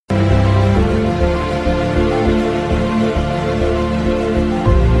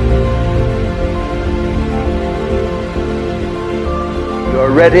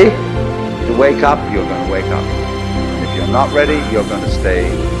ready to wake up, you're going to wake up. And if you're not ready, you're going to stay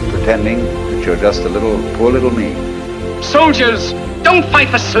pretending that you're just a poor little me. Soldiers, don't fight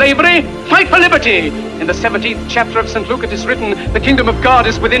for slavery, fight for liberty. In the 17th chapter of St. Luke it is written, the kingdom of God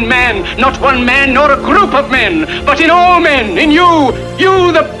is within man, not one man nor a group of men, but in all men, in you,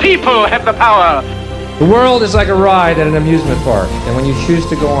 the people, have the power. The world is like a ride at an amusement park, and when you choose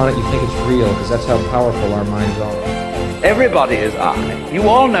to go on it, you think it's real, because that's how powerful our minds are. Everybody is I. You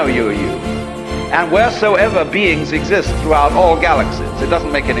all know you're you. And wheresoever beings exist throughout all galaxies, it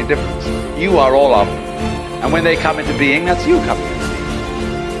doesn't make any difference. You are all of them. And when they come into being, that's you coming into being.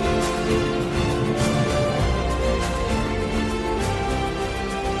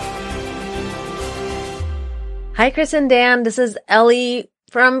 Hi, Chris and Dan. This is Ellie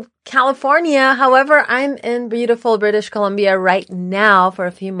from California. However, I'm in beautiful British Columbia right now for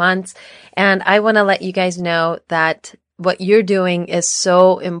a few months. And I want to let you guys know that what you're doing is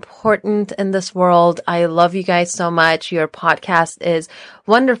so important in this world. I love you guys so much. Your podcast is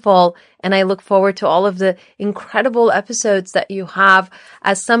wonderful. And I look forward to all of the incredible episodes that you have.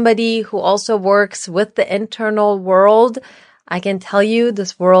 As somebody who also works with the internal world, I can tell you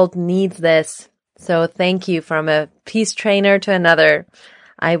this world needs this. So thank you from a peace trainer to another.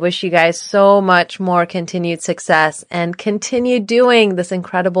 I wish you guys so much more continued success and continue doing this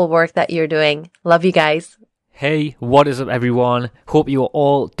incredible work that you're doing. Love you guys. Hey, what is up everyone? Hope you are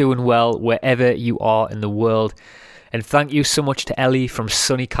all doing well wherever you are in the world. And thank you so much to Ellie from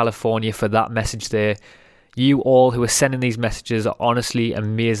sunny California for that message there. You all who are sending these messages are honestly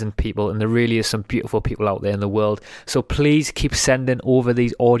amazing people, and there really is some beautiful people out there in the world. So please keep sending over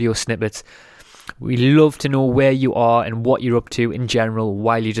these audio snippets. We love to know where you are and what you're up to in general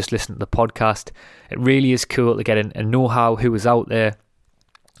while you just listen to the podcast. It really is cool to get a know-how who is out there.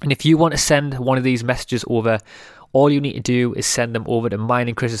 And if you want to send one of these messages over, all you need to do is send them over to mine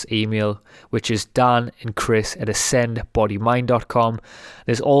and Chris's email, which is danandchris@ascendbodymind.com.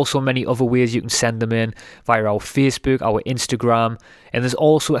 There's also many other ways you can send them in via our Facebook, our Instagram, and there's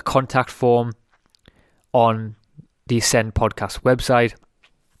also a contact form on the Ascend podcast website.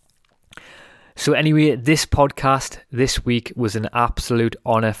 So anyway, this podcast this week was an absolute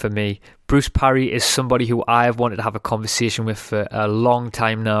honour for me. Bruce Parry is somebody who I have wanted to have a conversation with for a long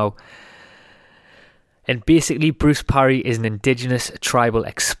time now. And basically, Bruce Parry is an Indigenous tribal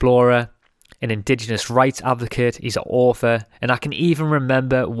explorer, an Indigenous rights advocate, he's an author, and I can even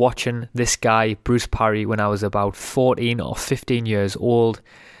remember watching this guy, Bruce Parry, when I was about 14 or 15 years old.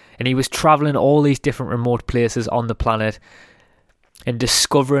 And he was travelling all these different remote places on the planet, and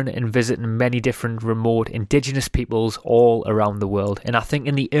discovering and visiting many different remote Indigenous peoples all around the world. And I think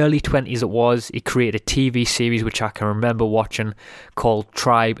in the early 20s he created a TV series which I can remember watching called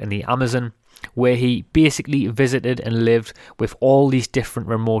Tribe in the Amazon, where he basically visited and lived with all these different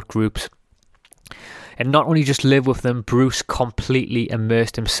remote groups. And not only just live with them, Bruce completely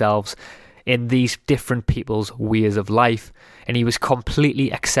immersed himself in these different people's ways of life, and he was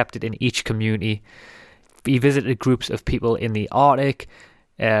completely accepted in each community. He visited groups of people in the Arctic,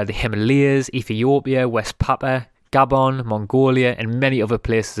 the Himalayas, Ethiopia, West Papua, Gabon, Mongolia, and many other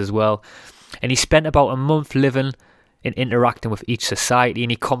places as well. And he spent about a month living and interacting with each society.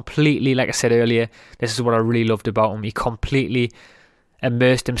 And he completely, like I said earlier, this is what I really loved about him, he completely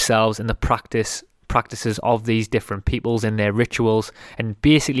immersed himself in the practices of these different peoples and their rituals, and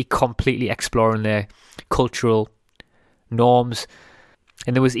basically completely exploring their cultural norms.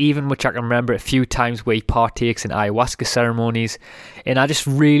 And there was even, which I can remember, a few times where he partakes in ayahuasca ceremonies. And I just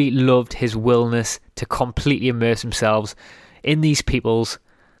really loved his willingness to completely immerse himself in these peoples,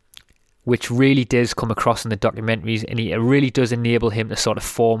 which really does come across in the documentaries. And it really does enable him to sort of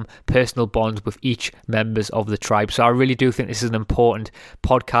form personal bonds with each members of the tribe. So I really do think this is an important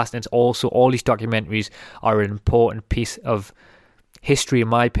podcast. And it's also, all these documentaries are an important piece of history, in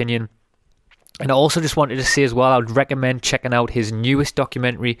my opinion. And I also just wanted to say as well, I would recommend checking out his newest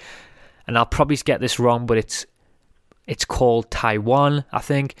documentary. And I'll probably get this wrong, but it's called Taiwan, I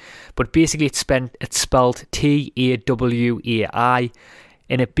think. But basically it's spelled Tawai.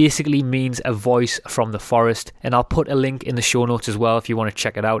 And it basically means a voice from the forest. And I'll put a link in the show notes as well if you want to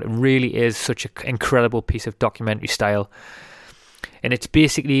check it out. It really is such an incredible piece of documentary style. And it's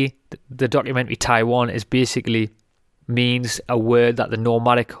basically, the documentary Taiwan is basically means a word that the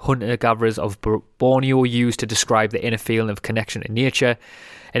nomadic hunter-gatherers of Borneo use to describe the inner feeling of connection to nature.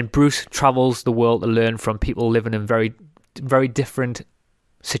 And Bruce travels the world to learn from people living in very, very different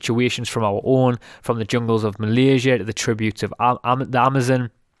situations from our own, from the jungles of Malaysia to the tributes of the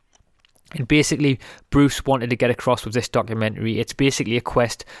Amazon. And basically, Bruce wanted to get across with this documentary, it's basically a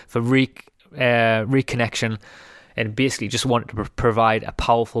quest for reconnection and basically just wanted to provide a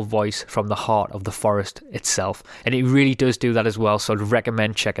powerful voice from the heart of the forest itself. And it really does do that as well, so I'd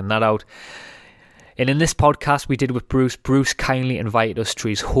recommend checking that out. And in this podcast we did with Bruce kindly invited us to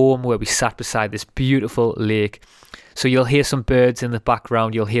his home where we sat beside this beautiful lake. So you'll hear some birds in the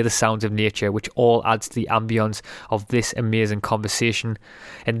background, you'll hear the sounds of nature, which all adds to the ambience of this amazing conversation.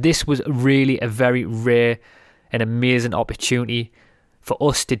 And this was really a very rare and amazing opportunity for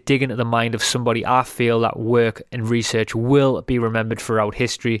us to dig into the mind of somebody I feel that work and research will be remembered throughout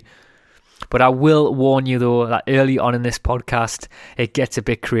history. But I will warn you though that early on in this podcast it gets a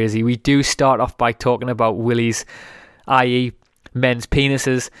bit crazy. We do start off by talking about willies, i.e. men's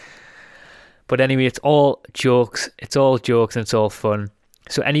penises. But anyway, it's all jokes and it's all fun.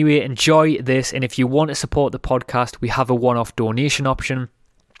 So anyway, enjoy this. And if you want to support the podcast, we have a one-off donation option.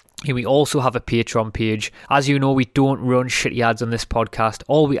 And we also have a Patreon page. As you know, we don't run shitty ads on this podcast.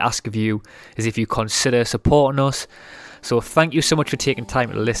 All we ask of you is if you consider supporting us. So thank you so much for taking time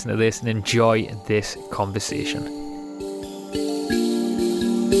to listen to this and enjoy this conversation.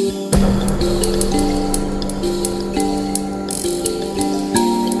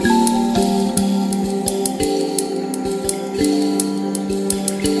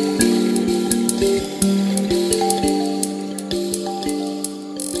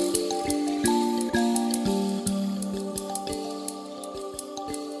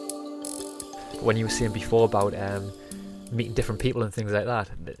 When you were saying before about meeting different people and things like that,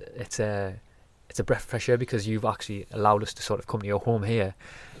 it's a breath of fresh air because you've actually allowed us to sort of come to your home here,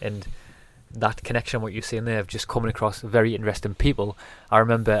 and that connection, what you're saying there, of just coming across very interesting people. I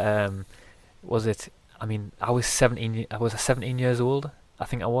remember, I was 17 years old. I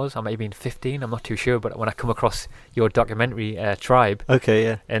think I might have been 15. I'm not too sure. But when I come across your documentary, Tribe, okay,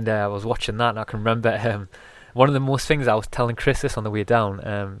 yeah, and I was watching that, and I can remember one of the most things I was telling Chris this on the way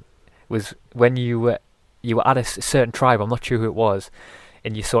down. Was when you were at a certain tribe, I'm not sure who it was,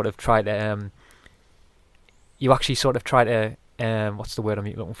 and you sort of tried to, what's the word I'm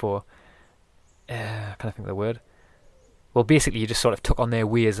looking for? Can I think of the word? Well, basically you just sort of took on their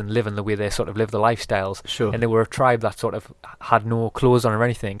ways and living the way they sort of live their lifestyles. Sure. And they were a tribe that sort of had no clothes on or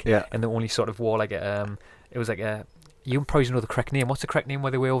anything. Yeah. And they only sort of wore like it was like you probably know the correct name. What's the correct name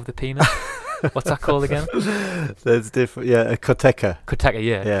where they wear over the penis? What's that called again? There's different, a koteka. Koteka,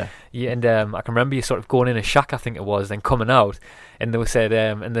 yeah. And I can remember you sort of going in a shack, I think it was, then coming out, and they said,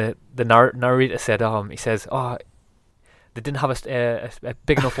 and the narrator said, he says, they didn't have a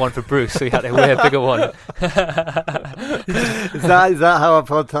big enough one for Bruce, so he had to wear a bigger one. Is that how our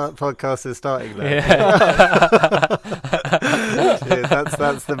podcast is starting then? Yeah.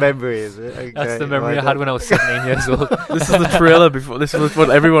 That's the memory, is it? Okay. That's the memory I had when I was 17 years old. This is the trailer before. This is what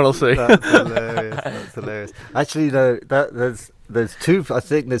everyone will see. That's hilarious. Actually, no, there's two. I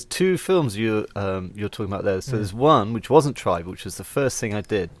think there's two films you're talking about there. So there's one which wasn't Tribe, which was the first thing I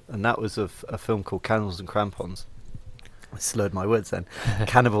did, and that was a film called Cannibals and Crampons. I slurred my words then.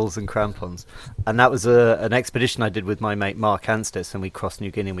 Cannibals and Crampons. And that was an expedition I did with my mate Mark Anstis, and we crossed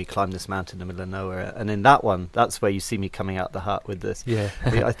New Guinea and we climbed this mountain in the middle of nowhere. And in that one, that's where you see me coming out the hut with this. Yeah.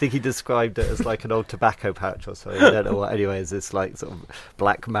 I think he described it as like an old tobacco pouch or something. I don't know what. Anyway, it's this like sort of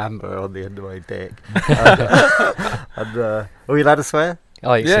black mamba on the end of my dick. Are we allowed to swear?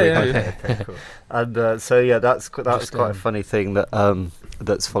 Oh, yeah. Okay, cool. And that's quite a funny thing that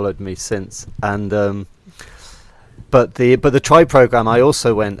that's followed me since. And But the Tribe program, I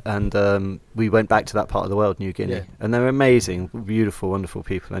also went and we went back to that part of the world, New Guinea, and they're amazing, beautiful, wonderful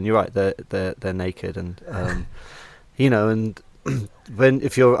people. And you're right, they're naked, and and I don't know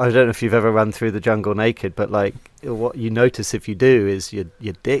if you've ever run through the jungle naked, but like what you notice if you do is your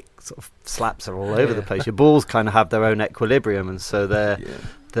dick sort of slaps are all over the place. Your balls kind of have their own equilibrium, and so they're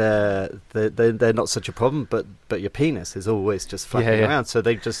not such a problem. But your penis is always just flapping around. So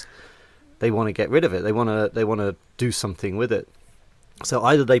they want to get rid of it. They want to do something with it. So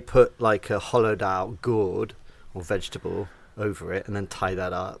either they put like a hollowed out gourd or vegetable over it and then tie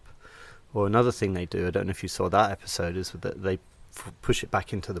that up, or another thing they do, I don't know if you saw that episode, is that they push it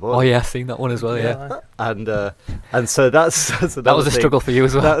back into the body. Oh yeah, I've seen that one as well. Yeah. And so that's that was a struggle for you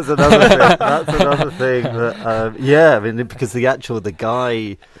as well. That's another thing. That's another thing. That, I mean, because the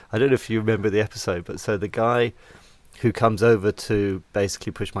guy, I don't know if you remember the episode, but so the guy who comes over to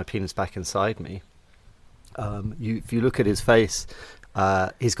basically push my penis back inside me, if you look at his face,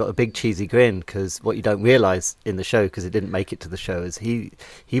 he's got a big cheesy grin, because what you don't realise in the show, because it didn't make it to the show, is he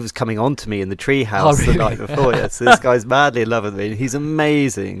was coming on to me in the treehouse the night before. Yeah, so this guy's madly in love with me. He's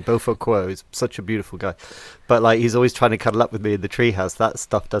amazing, Beaufort Quo. He's such a beautiful guy, but like he's always trying to cuddle up with me in the treehouse. That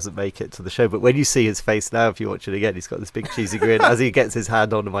stuff doesn't make it to the show. But when you see his face now, if you watch it again, he's got this big cheesy grin as he gets his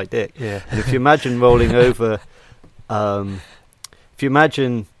hand onto my dick. Yeah. And if you imagine rolling over if you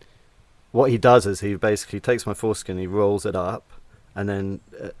imagine what he does is he basically takes my foreskin, he rolls it up, and then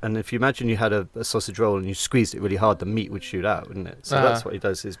and if you imagine you had a sausage roll and you squeezed it really hard, the meat would shoot out, wouldn't it? So that's what he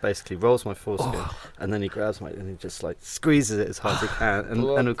does, is basically rolls my foreskin and then he grabs and he just like squeezes it as hard as he can,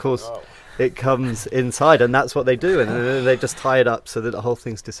 and of course it comes inside, and that's what they do, and then they just tie it up so that the whole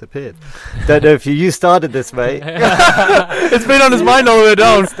thing's disappeared. Don't know if you started this, mate. It's been on his mind all the way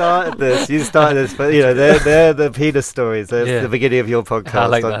down. You started this, but you know they're the penis stories. They're the beginning of your podcast. I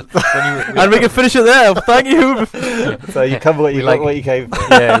like that. And we can finish it there. Thank you. So you cover what you like what you came for.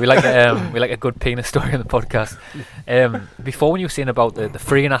 Yeah, we like a good penis story on the podcast. Before, when you were saying about the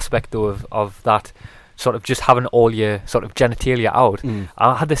freeing aspect though of that, sort of just having all your sort of genitalia out,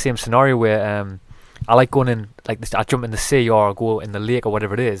 I had the same scenario where I like going in like this. I jump in the sea or I go in the lake or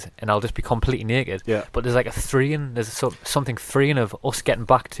whatever it is, and I'll just be completely naked. Yeah. But there's like something freeing of us getting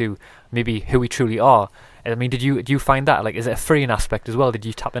back to maybe who we truly are. I mean, do you find that, like, is it a freeing aspect as well? Did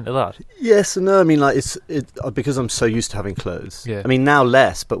you tap into that? Yes and no. I mean, like, it's because I'm so used to having clothes. Yeah. I mean, now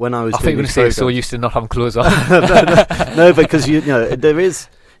less, but when I was I think you were going to say so used to not having clothes on. no, because you know there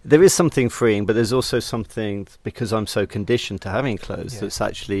is something freeing, but there's also something, because I'm so conditioned to having clothes, that's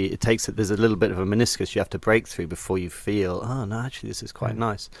actually, there's a little bit of a meniscus you have to break through before you feel, oh no, actually this is quite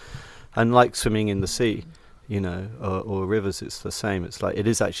nice. And like swimming in the sea, you know, or rivers, it's the same. It's like, it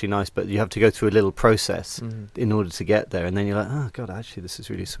is actually nice, but you have to go through a little process in order to get there, and then you're like, oh god, actually this is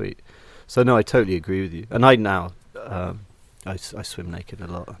really sweet. So no, I totally agree with you. And I now I swim naked a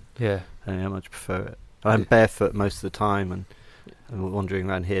lot. Yeah. And I much prefer it. I'm barefoot most of the time, and I'm wandering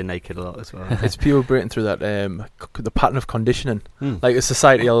around here naked a lot as well. It's people breaking through that the pattern of conditioning, like a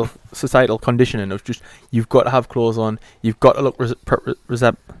societal conditioning of just, you've got to have clothes on, you've got to look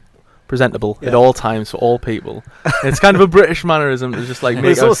presentable at all times for all people. It's kind of a British mannerism to just like make.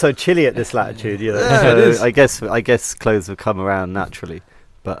 It's also chilly at this latitude, you know. Yeah, it is. I guess clothes will come around naturally,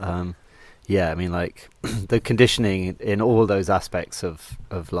 but yeah, I mean, like the conditioning in all those aspects of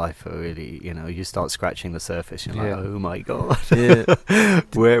life are really, you know, you start scratching the surface, you're like, oh my god,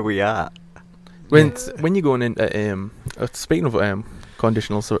 where are we at? When you're going into speaking of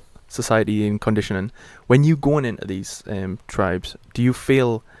conditional society and conditioning, when you're going into these tribes, do you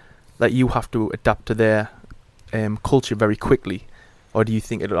feel that you have to adapt to their culture very quickly, or do you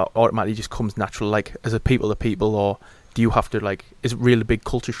think it automatically just comes natural, like as a people to people, or do you have to, like, is it really a big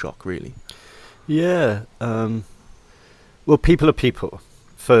culture shock really? Yeah, well, people are people,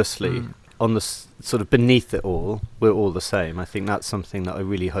 firstly. On the sort of beneath it all, we're all the same. I think that's something that I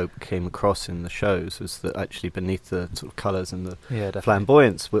really hope came across in the shows, was that actually beneath the sort of colours and the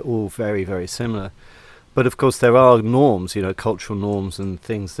flamboyance, we're all very, very similar. But of course there are norms, you know, cultural norms and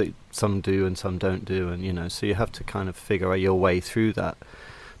things that some do and some don't do, and, you know, so you have to kind of figure out your way through that.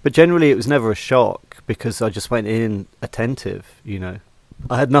 But generally it was never a shock, because I just went in attentive, you know.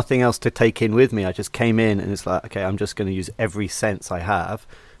 I had nothing else to take in with me. I just came in and it's like, okay, I'm just going to use every sense I have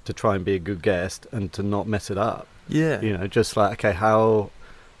to try and be a good guest and to not mess it up. Yeah. You know, just like, okay, how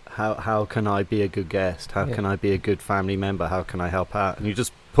can I be a good guest? How can I be a good family member? How can I help out? And you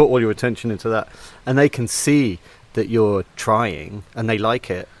just put all your attention into that, and they can see that you're trying and they like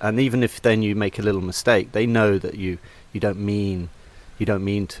it. And even if then you make a little mistake, they know that you don't mean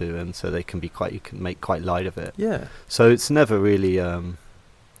to, and so you can make quite light of it. Yeah. So it's never really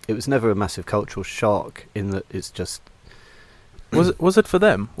it was never a massive cultural shock, in that it's just was it for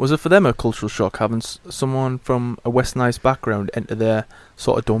them a cultural shock having someone from a westernized background enter their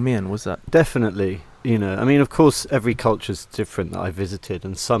sort of domain? Was that definitely, you know, I mean, of course every culture's different that I visited,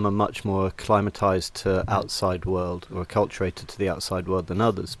 and some are much more acclimatized to outside world or acculturated to the outside world than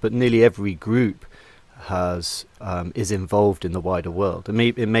others, but nearly every group is involved in the wider world.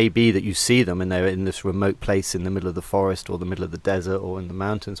 It may be that you see them and they're in this remote place in the middle of the forest or the middle of the desert or in the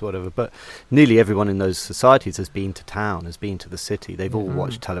mountains, whatever, but nearly everyone in those societies has been to town, has been to the city. They've all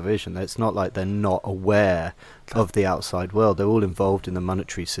watched television. It's not like they're not aware of the outside world. They're all involved in the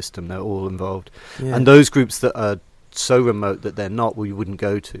monetary system. They're all involved. And those groups that are so remote that they're not, we wouldn't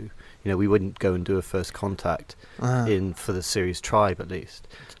go to. You know, we wouldn't go and do a first contact for the series Tribe, at least.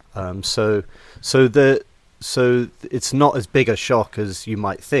 So it's not as big a shock as you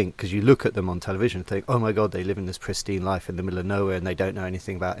might think, because you look at them on television and think, oh my god, they live in this pristine life in the middle of nowhere and they don't know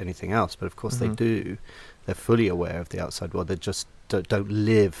anything about anything else. But of course they do. They're fully aware of the outside world. They just don't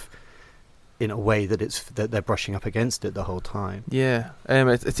live in a way that they're brushing up against it the whole time. Yeah.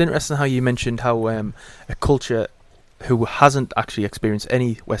 It's interesting how you mentioned how a culture who hasn't actually experienced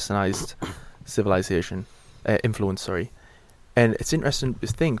any westernized civilization influence, and it's interesting to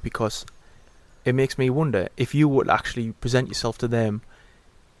think, because it makes me wonder if you would actually present yourself to them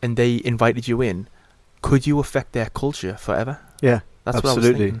and they invited you in, could you affect their culture forever? Yeah, That's absolutely. what I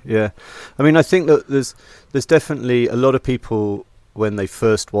was thinking. Yeah, I mean, I think that there's definitely a lot of people when they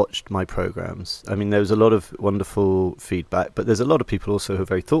first watched my programs. I mean, there was a lot of wonderful feedback, but there's a lot of people also who are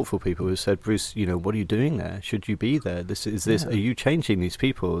very thoughtful people who said, Bruce, what are you doing there? Should you be there? Are you changing these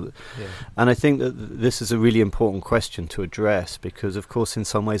people? Yeah. And I think that this is a really important question to address because, of course, in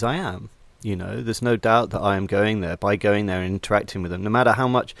some ways I am. There's no doubt that I am going there. By going there and interacting with them, no matter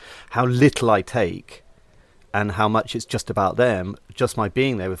how little I take, and how much it's just about them, just my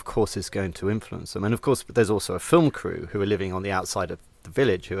being there, of course, is going to influence them. And of course, there's also a film crew who are living on the outside of the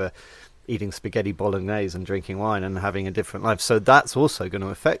village, who are eating spaghetti bolognese and drinking wine and having a different life. So that's also going to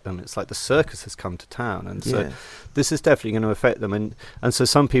affect them. It's like the circus has come to town. And so this is definitely going to affect them. And so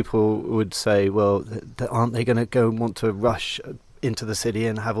some people would say, well, aren't they going to go and want to rush into the city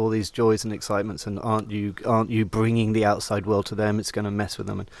and have all these joys and excitements, and aren't you bringing the outside world to them? It's going to mess with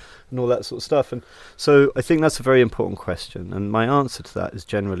them and all that sort of stuff. And so I think that's a very important question, and my answer to that is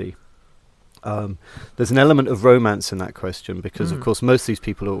generally there's an element of romance in that question because of course most of these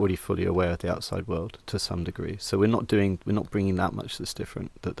people are already fully aware of the outside world to some degree, so we're not bringing that much that's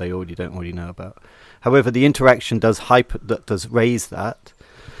different that they don't already know about. However, the interaction does raise that,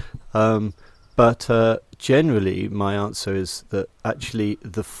 but generally, my answer is that actually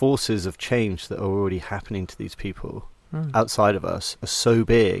the forces of change that are already happening to these people outside of us are so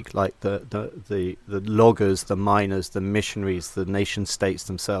big, like the loggers, the miners, the missionaries, the nation states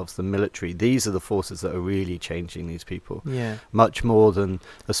themselves, the military. These are the forces that are really changing these people. Yeah. Much more than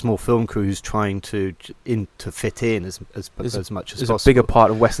a small film crew who's trying to fit in as much as possible. It's a bigger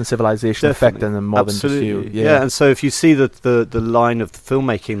part of Western civilization affecting them more than just you. Yeah, and so if you see the line of the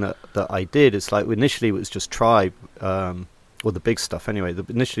filmmaking that I did, it's like initially it was just Tribe, or the big stuff anyway.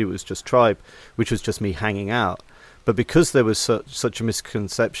 Initially it was just Tribe, which was just me hanging out. But because there was such a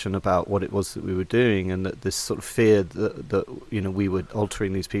misconception about what it was that we were doing, and that this sort of fear that we were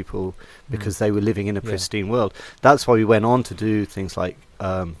altering these people because they were living in a pristine world, that's why we went on to do things like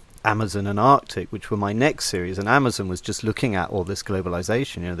Amazon and Arctic, which were my next series. And Amazon was just looking at all this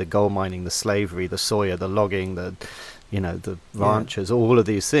globalization, the gold mining, the slavery, the soya, the logging, the ranchers, all of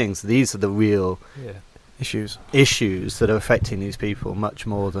these things. These are the real issues that are affecting these people much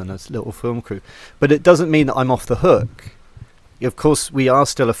more than a little film crew. But it doesn't mean that I'm off the hook. Of course, we are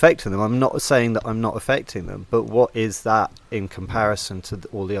still affecting them. I'm not saying that I'm not affecting them, but what is that in comparison to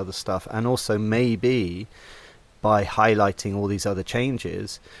all the other stuff? And also maybe by highlighting all these other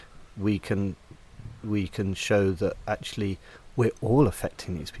changes, we can show that actually we're all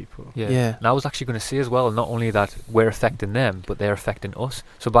affecting these people. Yeah. And I was actually going to say as well, not only that we're affecting them, but they're affecting us.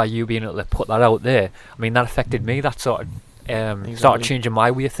 So by you being able to put that out there, I mean, that affected me. That sort of started changing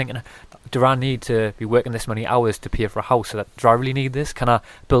my way of thinking. Do I need to be working this many hours to pay for a house? Do I really need this? Can I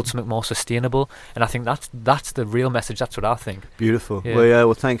build something more sustainable? And I think that's the real message. That's what I think. Beautiful. Yeah.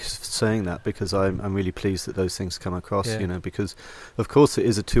 Well, thanks for saying that, because I'm really pleased that those things come across. Because of course it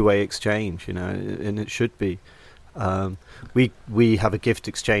is a two-way exchange. And it should be. We have a gift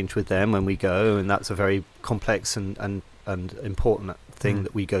exchange with them when we go, and that's a very complex and important thing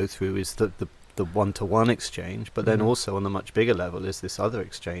that we go through, is the one-to-one exchange. But then also on a much bigger level is this other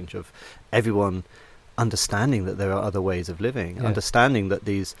exchange of everyone understanding that there are other ways of living, understanding that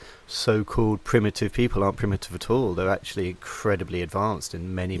these so-called primitive people aren't primitive at all. They're actually incredibly advanced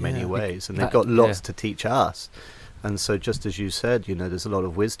in many ways, and they've got lots to teach us. And so just as you said, there's a lot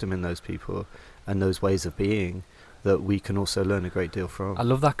of wisdom in those people and those ways of being that we can also learn a great deal from. I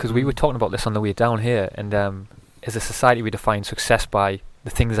love that, because we were talking about this on the way down here, and as a society we define success by the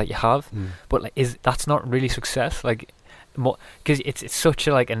things that you have, but that's not really success, because it's such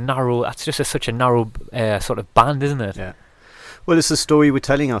a narrow, that's just such a narrow sort of band, isn't it? Yeah. Well, it's a story we're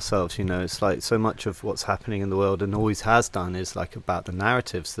telling ourselves, it's like so much of what's happening in the world, and always has done, is about the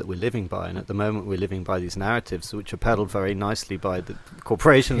narratives that we're living by. And at the moment we're living by these narratives which are peddled very nicely by the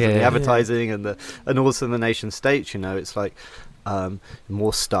corporations and the advertising and also the nation states. It's like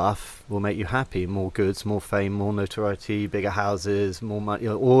more stuff will make you happy, more goods, more fame, more notoriety, bigger houses, more money.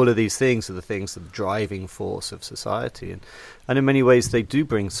 All of these things are the things, the driving force of society, and in many ways they do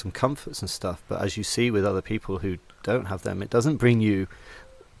bring some comforts and stuff. But as you see with other people who don't have them, it doesn't bring you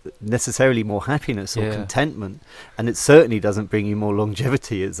necessarily more happiness or contentment, and it certainly doesn't bring you more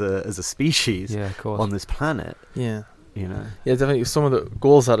longevity as a species on this planet. Definitely. Some of the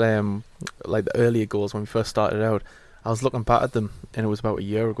goals that like the earlier goals when we first started out, I was looking back at them, and it was about a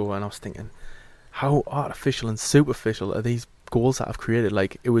year ago, and I was thinking, how artificial and superficial are these goals that I've created?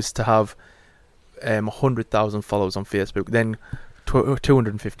 Like, it was to have 100,000 followers on Facebook, then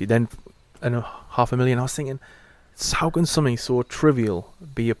 250, then 500,000. I was thinking, how can something so trivial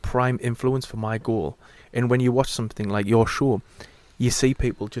be a prime influence for my goal? And when you watch something like your show, you see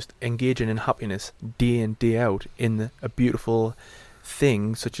people just engaging in happiness day in, day out in a beautiful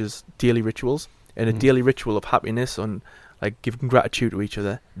thing such as daily rituals, and a daily ritual of happiness and like giving gratitude to each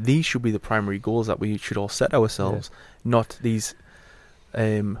other. These should be the primary goals that we should all set ourselves, not these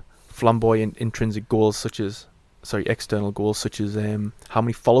flamboyant intrinsic goals external goals such as how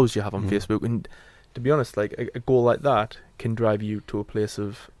many followers you have on Facebook. And to be honest, like a goal like that can drive you to a place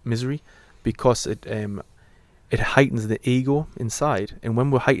of misery, because it heightens the ego inside. And when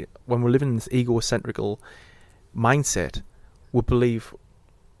we're living in this egocentrical mindset,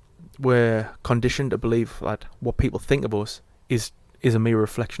 we're conditioned to believe that what people think of us is a mere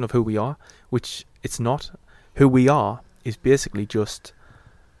reflection of who we are, which it's not. Who we are is basically just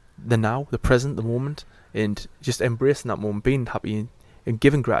the now, the present, the moment, and just embracing that moment, being happy and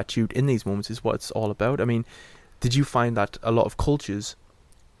giving gratitude in these moments is what it's all about. I mean, did you find that a lot of cultures,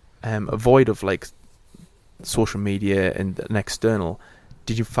 avoid of like social media and external,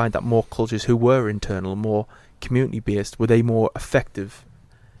 did you find that more cultures who were internal, more community based, were they more effective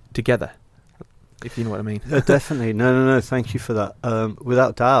together, if you know what I mean? Definitely. No, thank you for that.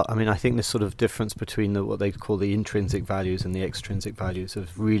 Without doubt. I mean, I think this sort of difference between what they call the intrinsic values and the extrinsic values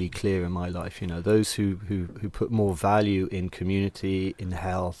is really clear in my life. You know, those who put more value in community, in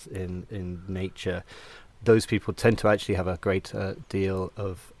health, in nature, those people tend to actually have a great deal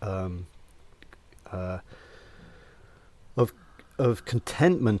of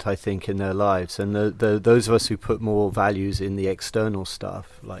contentment, I think, in their lives. And those of us who put more values in the external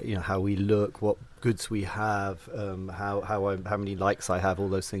stuff, like, you know, how we look, what goods we have, how many likes I have, all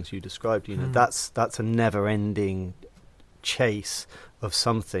those things you described, you know, that's a never-ending chase of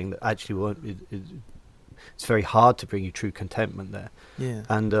something that actually won't. It's very hard to bring you true contentment there. Yeah.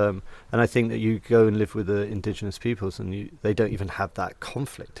 And I think that you go and live with the indigenous peoples, and they don't even have that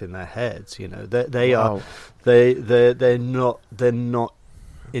conflict in their heads. You know, they're not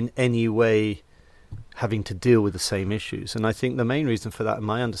in any way having to deal with the same issues. And I think the main reason for that, in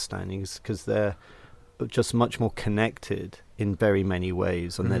my understanding, is because they're just much more connected in very many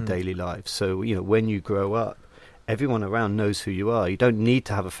ways on their daily lives. So, you know, when you grow up, everyone around knows who you are. You don't need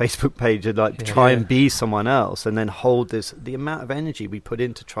to have a Facebook page and try and be someone else, and then hold the amount of energy we put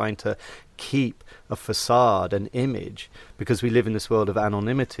into trying to keep a facade, an image, because we live in this world of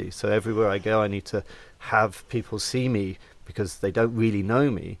anonymity. So everywhere I go, I need to have people see me because they don't really know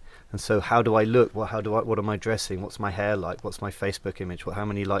me. And so how do I look? What am I dressing? What's my hair like? What's my Facebook image? How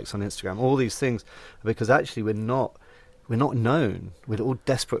many likes on Instagram? All these things, because actually we're not known. We're all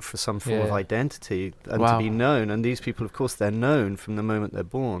desperate for some form of identity and to be known. And these people, of course, they're known from the moment they're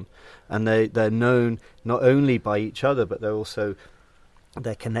born. And they're known not only by each other, but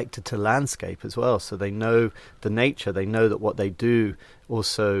they're connected to landscape as well. So they know the nature. They know that what they do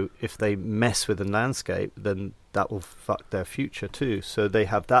also, if they mess with the landscape, then that will fuck their future too. So they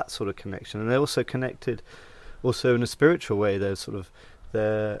have that sort of connection. And they're also connected also in a spiritual way. They're sort of,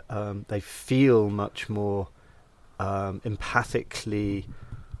 they feel much more empathically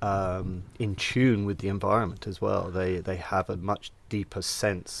in tune with the environment as well. They have a much deeper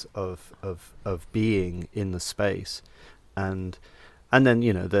sense of being in the space, and then,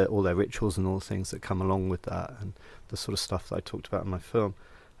 you know, all their rituals and all the things that come along with that, and the sort of stuff that I talked about in my film.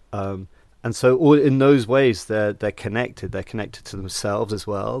 And so all in those ways they're connected. They're connected to themselves as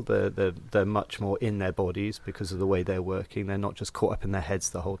well. They're much more in their bodies because of the way they're working. They're not just caught up in their heads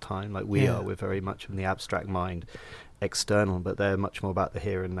the whole time like we are. We're very much in the abstract mind, external, but they're much more about the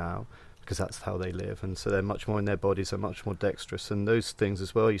here and now because that's how they live. And so they're much more in their bodies. They're much more dexterous, and those things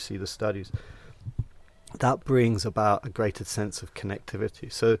as well. You see the studies. That brings about a greater sense of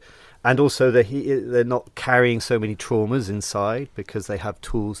connectivity. So, and also they're not carrying so many traumas inside because they have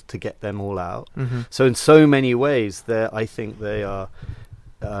tools to get them all out. So in so many ways, I think they are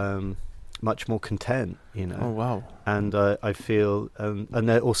much more content, you know. Oh, wow. And I feel, and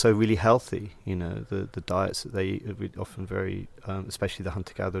they're also really healthy, you know. The diets that they eat are often very, especially the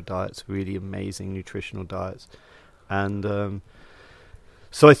hunter-gatherer diets, really amazing nutritional diets. And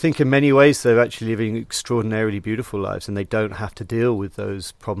so I think in many ways they're actually living extraordinarily beautiful lives, and they don't have to deal with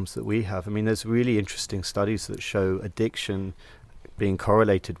those problems that we have. I mean, there's really interesting studies that show addiction being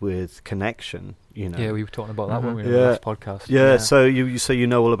correlated with connection, you know. Yeah, we were talking about that when we were in the last podcast. Yeah, so you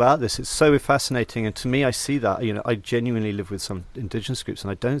know all about this. It's so fascinating, and to me, I see that, you know, I genuinely live with some indigenous groups,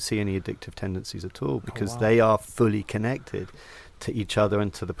 and I don't see any addictive tendencies at all because they are fully connected to each other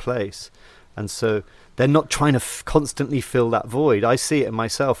and to the place. And so they're not trying to constantly fill that void. I see it in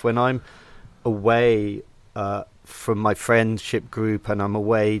myself when I'm away from my friendship group and I'm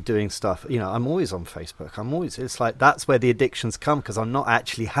away doing stuff, I'm always on Facebook. It's like that's where the addictions come, because I'm not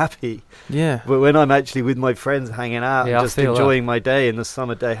actually happy. Yeah. But when I'm actually with my friends hanging out and just enjoying my day in the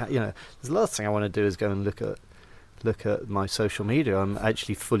summer day, the last thing I want to do is go and look at my social media. I'm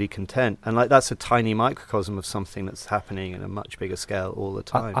actually fully content, and like that's a tiny microcosm of something that's happening in a much bigger scale all the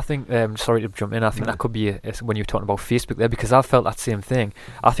time. I think sorry to jump in, I think that could be when you were talking about Facebook there, because I felt that same thing.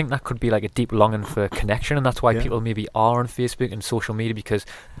 I think that could be like a deep longing for connection, and that's why people maybe are on Facebook and social media, because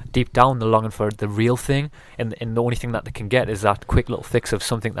deep down they're longing for the real thing, and the only thing that they can get is that quick little fix of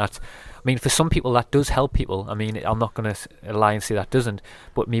something that, I mean, for some people that does help people. I mean, I'm not going to lie and say that doesn't,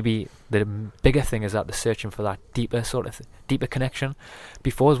 but maybe the bigger thing is that they're searching for that deeper deeper connection.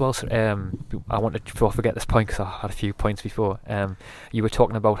 Before as well, I wanted to forget this point because I had a few points before. You were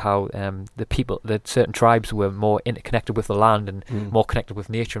talking about how that certain tribes were more interconnected with the land and more connected with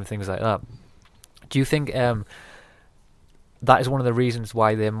nature and things like that. Do you think that is one of the reasons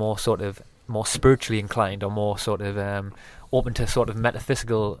why they're more spiritually inclined, or more open to sort of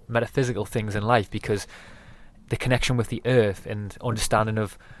metaphysical things in life, because the connection with the earth and understanding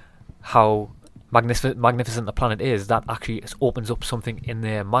of how magnificent the planet is, that actually opens up something in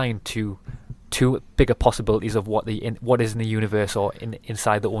their mind to bigger possibilities of what is in the universe, or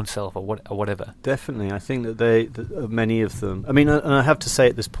inside their own self, or whatever. Definitely, I think that many of them. I mean, and I have to say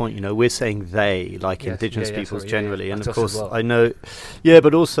at this point, we're saying they, like indigenous peoples generally, and of course I know,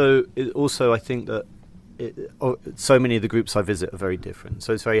 but also I think that. So many of the groups I visit are very different,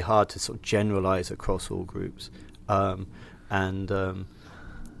 so it's very hard to sort of generalize across all groups. But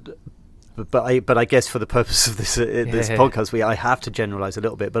I guess for the purpose of this podcast, I have to generalize a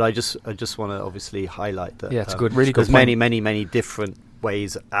little bit. But I just want to obviously highlight that. Yeah, it's good. Really good. There's many different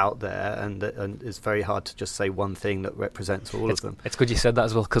ways out there, and it's very hard to just say one thing that represents all of them. It's good you said that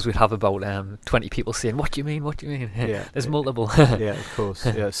as well, because we'd have about 20 people saying, "What do you mean? What do you mean?" Yeah, there's multiple. Yeah, of course.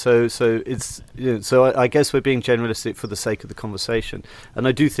 Yeah, so it's so I guess we're being generalistic for the sake of the conversation, and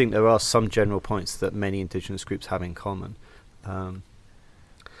I do think there are some general points that many indigenous groups have in common.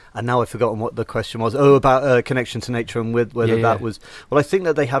 And now I've forgotten what the question was. About connection to nature, and whether that was. Well, I think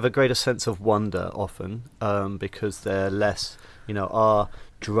that they have a greater sense of wonder often, because they're less. Our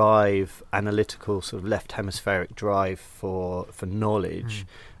drive, analytical sort of left hemispheric drive for knowledge,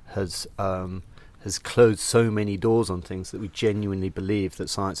 has closed so many doors on things that we genuinely believe that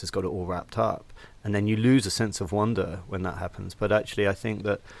science has got it all wrapped up, and then you lose a sense of wonder when that happens. But actually, I think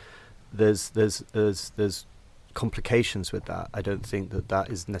that there's complications with that. I don't think that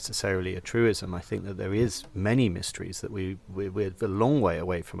is necessarily a truism. I think that there is many mysteries that we're a long way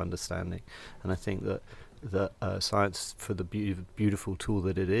away from understanding, and I think that science, for the beautiful tool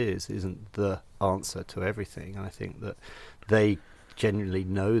that it is, isn't the answer to everything. And I think that they genuinely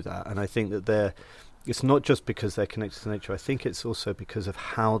know that, and I think that it's not just because they're connected to nature. I think it's also because of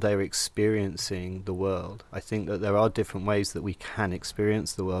how they're experiencing the world. I think that there are different ways that we can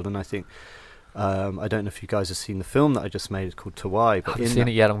experience the world, and I think I don't know if you guys have seen the film that I just made. It's called Tawai. I haven't seen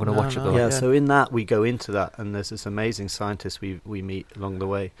it yet. I'm going to watch it though. Yeah, so in that we go into that, and there's this amazing scientist we meet along the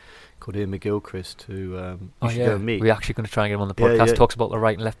way called Ian McGilchrist, who you should go and meet. We're actually going to try and get him on the podcast. Talks about the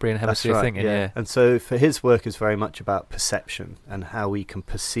right and left brain hemisphere thing. And so for his work is very much about perception and how we can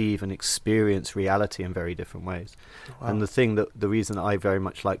perceive and experience reality in very different ways. Wow. And the reason I very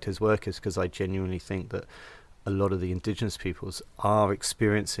much liked his work is because I genuinely think that a lot of the indigenous peoples are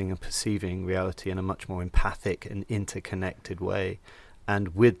experiencing and perceiving reality in a much more empathic and interconnected way. And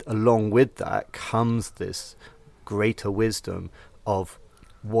along with that comes this greater wisdom of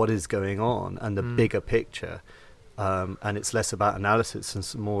what is going on and the bigger picture. And it's less about analysis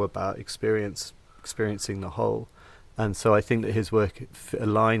and more about experiencing the whole. And so I think that his work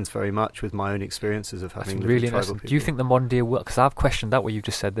aligns very much with my own experiences of having lived with tribal people. Do you think the modern day world, because I've questioned that, what you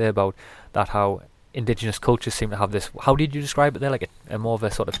just said there about that, how indigenous cultures seem to have this, how did you describe it there, like a more of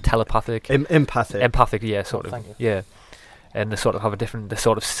a sort of telepathic empathic, yeah, sort of, yeah, and they sort of have they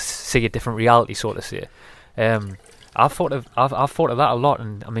sort of see a different reality, sort of say. I've thought of that a lot,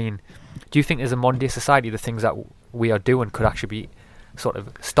 and I mean, do you think there's a modern day society, the things that we are doing could actually be sort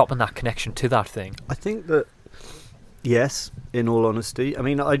of stopping that connection to that thing? I think that yes, in all honesty. I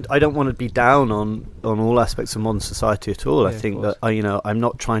mean, I don't want to be down on all aspects of modern society at all. I think that I'm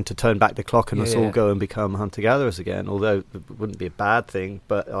not trying to turn back the clock and us all go and become hunter-gatherers again. Although it wouldn't be a bad thing,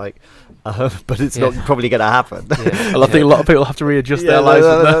 but but it's not probably going to happen. Yeah. I think a lot of people have to readjust their lives.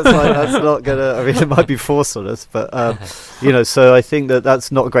 That's not going to. I mean, it might be forced on us, but So I think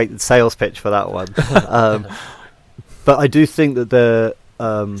that's not a great sales pitch for that one. But I do think that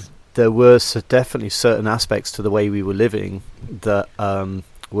there were definitely certain aspects to the way we were living that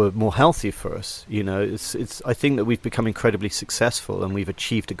were more healthy for us. You know, it's. I think that we've become incredibly successful and we've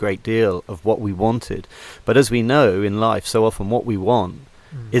achieved a great deal of what we wanted. But as we know in life, so often what we want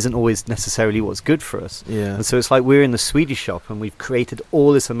isn't always necessarily what's good for us. Yeah. And so it's like we're in the Swedish shop and we've created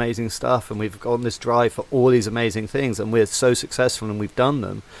all this amazing stuff and we've got on this drive for all these amazing things and we're so successful and we've done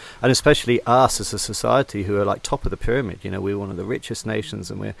them. And especially us as a society who are like top of the pyramid. You know, we're one of the richest nations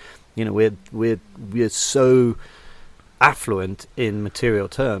and we're so affluent in material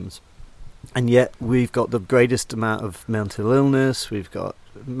terms. And yet we've got the greatest amount of mental illness, we've got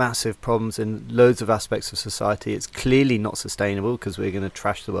massive problems in loads of aspects of society. It's clearly not sustainable because we're going to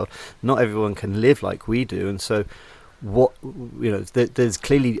trash the world. Not everyone can live like we do, and so there's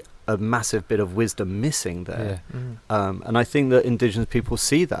clearly a massive bit of wisdom missing there. And I think that Indigenous people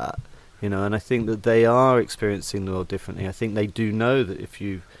see that, you know, and I think that they are experiencing the world differently. I think they do know that if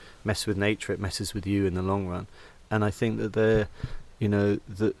you mess with nature, it messes with you in the long run. And I think that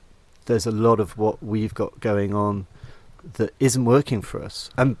that there's a lot of what we've got going on that isn't working for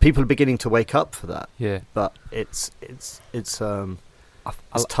us, and people are beginning to wake up for that. Yeah, but it's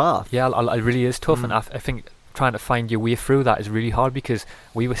tough. Yeah, it really is tough, and I think trying to find your way through that is really hard, because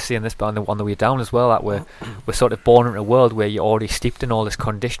we were seeing this on the way down as well, that we're sort of born into a world where you're already steeped in all this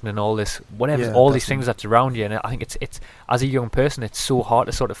conditioning, all this whatever, all these things that's around you, and I think it's as a young person, it's so hard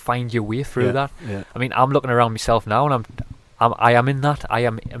to sort of find your way through that. Yeah. I mean, I'm looking around myself now, and I am in that. I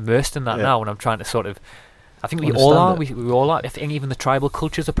am immersed in that now, and I'm trying to sort of. I think we all are. We all are. I think even the tribal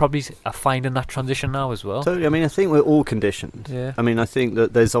cultures are finding that transition now as well. Totally. I mean, I think we're all conditioned. Yeah. I mean, I think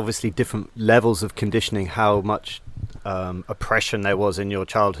that there's obviously different levels of conditioning. How much oppression there was in your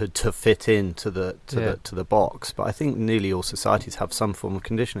childhood to fit into the box. But I think nearly all societies have some form of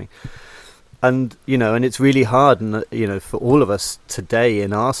conditioning. And and it's really hard, and for all of us today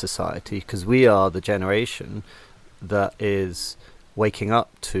in our society, because we are the generation that is waking up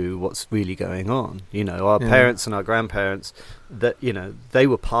to what's really going on. Our parents and our grandparents, that they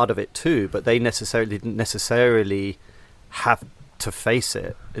were part of it too, but they didn't necessarily have to face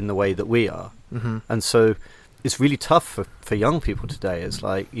it in the way that we are. And so it's really tough for young people today. It's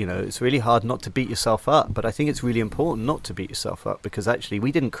like, it's really hard not to beat yourself up, but I think it's really important not to beat yourself up, because actually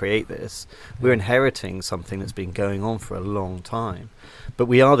we didn't create this. We're inheriting something that's been going on for a long time, but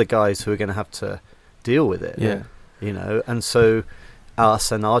we are the guys who are going to have to deal with it. And so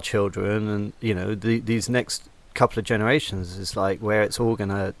us and our children and these next couple of generations is like where it's all going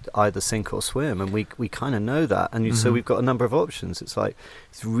to either sink or swim, and we kind of know that, and so we've got a number of options. It's like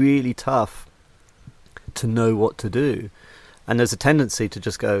it's really tough to know what to do, and there's a tendency to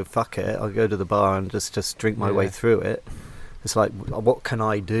just go fuck it, I'll go to the bar and just drink my way through it. It's like, what can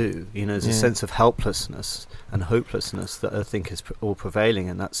I do? There's a sense of helplessness and hopelessness that I think is all prevailing,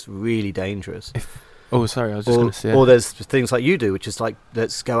 and that's really dangerous. Oh, sorry, I was just going to say. Or there's things like you do, which is like,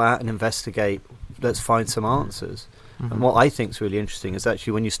 let's go out and investigate, let's find some answers. And what I think is really interesting is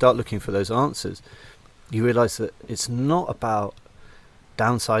actually when you start looking for those answers, you realise that it's not about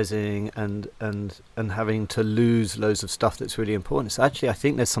downsizing and having to lose loads of stuff that's really important. It's actually, I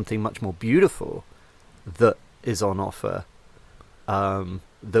think there's something much more beautiful that is on offer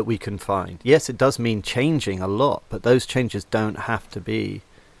that we can find. Yes, it does mean changing a lot, but those changes don't have to be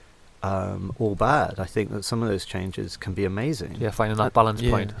all bad. I think that some of those changes can be amazing. Yeah, finding that balance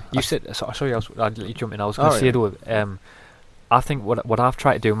point. You said, sorry, I'd let you jump in. I was going to say though, I think what I've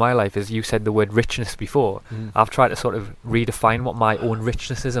tried to do in my life is, you said the word richness before. I've tried to sort of redefine what my own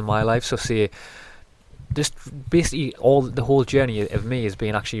richness is in my life. So say, just basically the whole journey of me is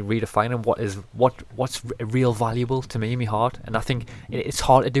being actually redefining what's real valuable to me in my heart. And I think it's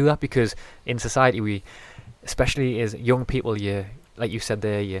hard to do that, because in society we, especially as young people, like you said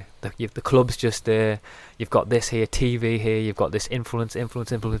there, you've the clubs just there, you've got this here, TV here, you've got this influence.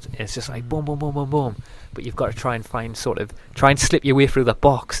 It's just like boom, boom, boom, boom, boom. But you've got to try and slip your way through that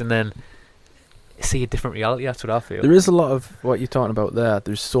box and then see a different reality. That's what I feel. There is a lot of what you're talking about there.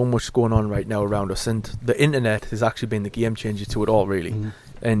 There's so much going on right now around us, and the internet has actually been the game changer to it all, really.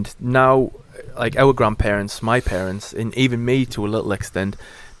 And now, like our grandparents, my parents, and even me to a little extent,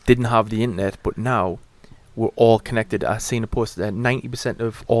 didn't have the internet, but now we're all connected. I've seen a post that 90%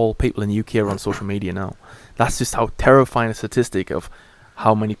 of all people in the UK are on social media now. That's just how terrifying a statistic of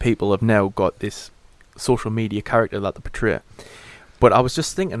how many people have now got this social media character that they portray. But I was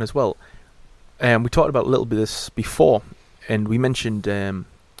just thinking as well, we talked about a little bit of this before, and we mentioned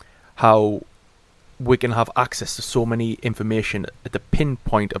how we can have access to so many information at the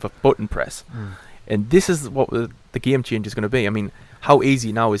pinpoint of a button press. And this is what the game change is going to be. I mean, how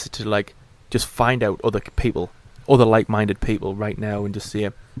easy now is it to just find out other people, other like-minded people right now, and just say,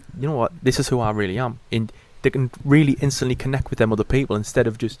 you know what, this is who I really am. And they can really instantly connect with them other people instead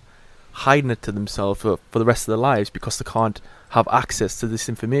of just hiding it to themselves for the rest of their lives because they can't have access to this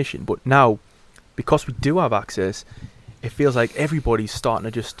information. But now, because we do have access, it feels like everybody's starting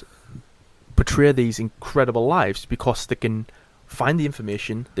to just portray these incredible lives because they can find the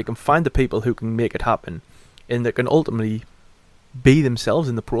information, they can find the people who can make it happen, and they can ultimately be themselves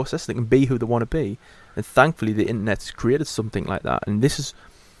in the process. They can be who they want to be. And thankfully the internet's created something like that. And this is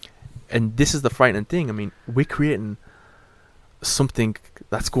the frightening thing. I mean, we're creating something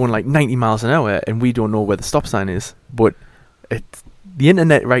that's going like 90 miles an hour and we don't know where the stop sign is. But the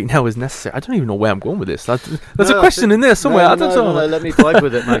internet right now is necessary. I don't even know where I'm going with this. There's a question in there somewhere. I don't know. No, let me vibe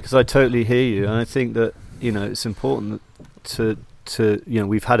with it, mate, because I totally hear you. And I think that, it's important to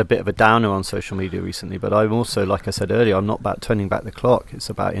we've had a bit of a downer on social media recently, but I'm also, like I said earlier, I'm not about turning back the clock. It's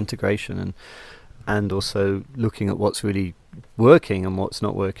about integration and also looking at what's really working and what's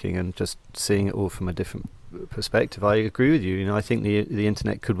not working and just seeing it all from a different perspective. I agree with you. I think the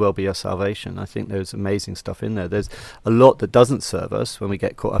internet could well be our salvation. I think there's amazing stuff in there. There's a lot that doesn't serve us when we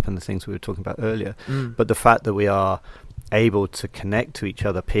get caught up in the things we were talking about earlier. But the fact that we are able to connect to each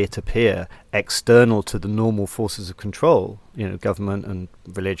other peer-to-peer, external to the normal forces of control, government and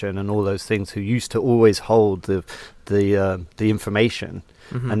religion and all those things, who used to always hold the information,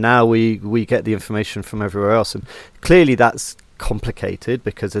 and now we get the information from everywhere else. And clearly that's complicated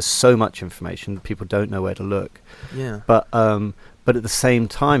because there's so much information that people don't know where to look. But at the same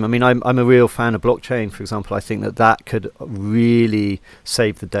time, I mean, I'm a real fan of blockchain, for example. I think that could really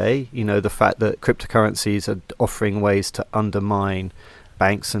save the day. The fact that cryptocurrencies are offering ways to undermine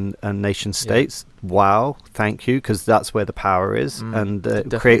banks and nation states. Wow, thank you, because that's where the power is, and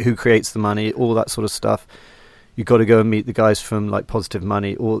who creates the money, all that sort of stuff. You've got to go and meet the guys from like Positive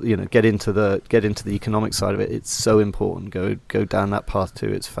Money, or get into the economic side of it. It's so important. Go down that path too.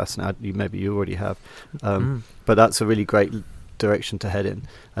 It's fascinating. Maybe you already have, but that's a really great direction to head in,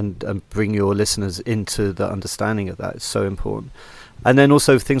 and bring your listeners into the understanding of that. It's so important. And then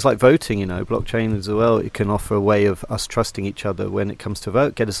also things like voting, blockchain as well, it can offer a way of us trusting each other when it comes to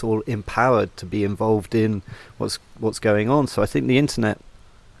vote, get us all empowered to be involved in what's going on. So I think the internet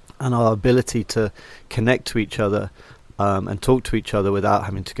and our ability to connect to each other and talk to each other without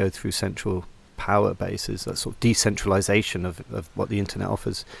having to go through central power bases, that sort of decentralization of what the internet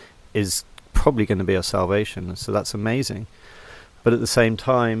offers, is probably going to be our salvation. So that's amazing. But at the same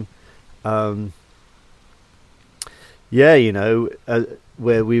time, what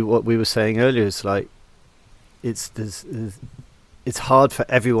we were saying earlier is like, it's hard for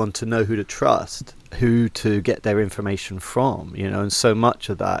everyone to know who to trust, who to get their information from, and so much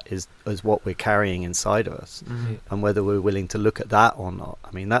of that is what we're carrying inside of us, and whether we're willing to look at that or not.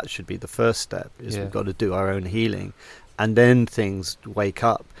 I mean, that should be the first step. We've got to do our own healing, and then things wake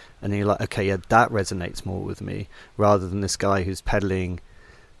up. And you're like, okay, that resonates more with me, rather than this guy who's peddling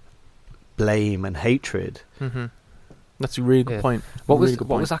blame and hatred. That's a really good point. What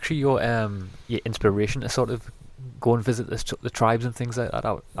was actually your inspiration to sort of go and visit the tribes and things like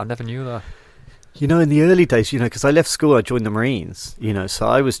that? I never knew that. In the early days, because I left school, I joined the Marines, so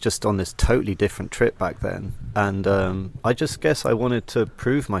I was just on this totally different trip back then. And I just guess I wanted to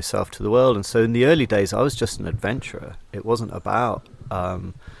prove myself to the world. And so in the early days, I was just an adventurer. It wasn't about...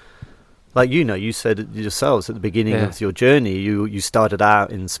 like you said it yourselves at the beginning of your journey, you started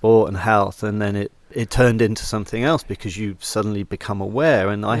out in sport and health, and then it turned into something else because you suddenly become aware.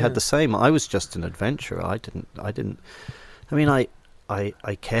 And I had the same. I was just an adventurer. I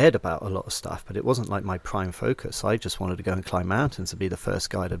cared about a lot of stuff, but it wasn't like my prime focus. I just wanted to go and climb mountains and be the first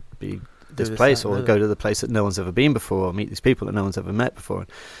guy to be this place, or go to the place that no one's ever been before, or meet these people that no one's ever met before. And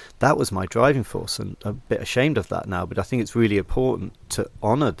that was my driving force, and I'm a bit ashamed of that now, but I think it's really important to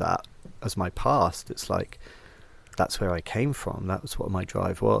honor that as my past. It's like, that's where I came from. That was what my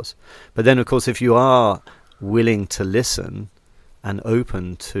drive was. But then, of course, if you are willing to listen and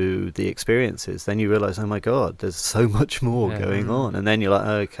open to the experiences, then you realize, oh my God, there's so much more going on. And then you're like,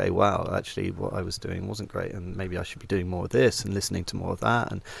 okay, wow, actually what I was doing wasn't great, and maybe I should be doing more of this and listening to more of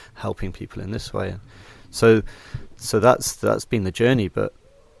that and helping people in this way. So that's been the journey, but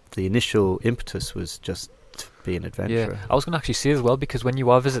the initial impetus was just to be an adventurer. I was going to actually say as well, because when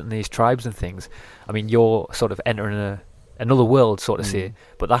you are visiting these tribes and things, I mean, you're sort of entering another world, sort of say,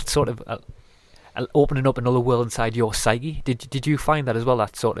 but that's sort of opening up another world inside your psyche. Did you find that as well?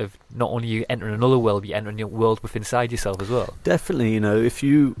 That sort of, not only you entering another world, but you entering your world within inside yourself as well. Definitely. If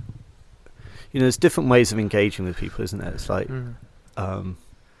you there's different ways of engaging with people, isn't there? It's like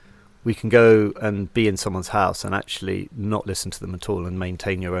we can go and be in someone's house and actually not listen to them at all and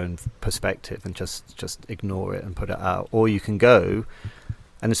maintain your own perspective and just ignore it and put it out. Or you can go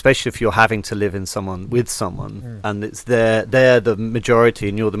And especially if you're having to live with someone, and it's they're the majority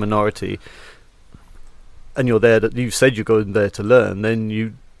and you're the minority, and you're there, that you've said you're going there to learn, then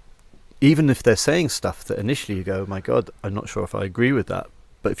you, even if they're saying stuff that initially you go, oh my God, I'm not sure if I agree with that.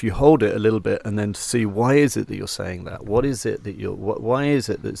 But if you hold it a little bit and then see, why is it that you're saying that? What is it that why is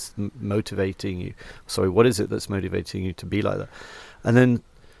it that's motivating you? Sorry, what is it that's motivating you to be like that? And then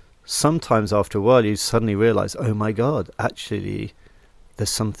sometimes after a while you suddenly realize, oh my God, actually there's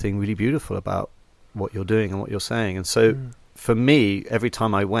something really beautiful about what you're doing and what you're saying. And so for me, every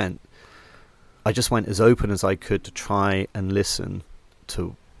time I just went as open as I could to try and listen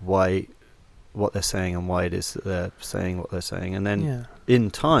to what they're saying and why it is that they're saying what they're saying. And then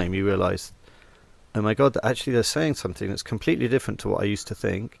in time you realize, oh my God, that actually they're saying something that's completely different to what I used to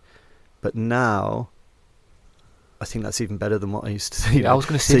think, but now I think that's even better than what I used to think. I was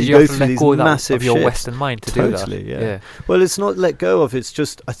going to say, did you have to let go of your Western mind to do that? Totally, yeah. Well, it's not let go of, it's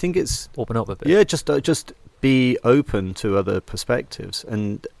just, I think it's open up a bit. Yeah, just be open to other perspectives,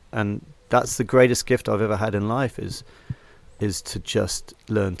 and that's the greatest gift I've ever had in life, is to just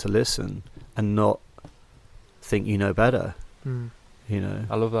learn to listen and not think you know better.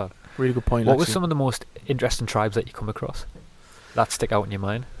 I love that. Really good point. What were some of the most interesting tribes that you come across that stick out in your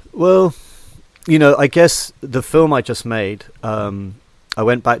mind? Well, I guess the film I just made, I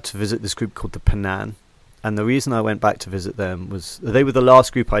went back to visit this group called the Panan, and the reason I went back to visit them was they were the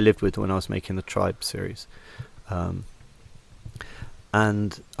last group I lived with when I was making the Tribe series.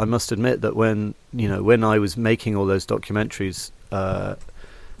 And I must admit that when I was making all those documentaries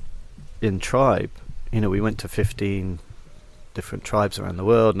in Tribe, we went to 15 different tribes around the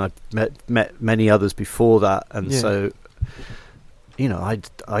world, and I met many others before that, and so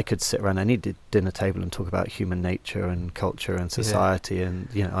I could sit around any dinner table and talk about human nature and culture and society, and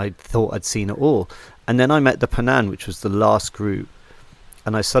I thought I'd seen it all. And then I met the Panan, which was the last group,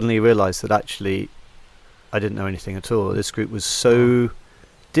 and I suddenly realized that actually I didn't know anything at all. This group was so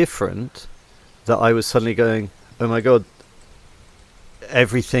different that I was suddenly going, oh my God,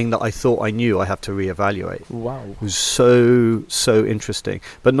 everything that I thought I knew I have to reevaluate. Wow. It was so interesting.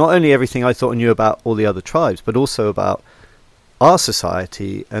 But not only everything I thought I knew about all the other tribes, but also about our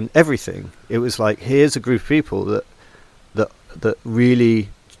society and everything. It was like, here's a group of people that really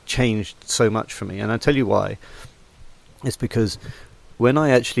changed so much for me. And I'll tell you why. It's because when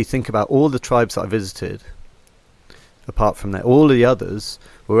I actually think about all the tribes that I visited, apart from that, all the others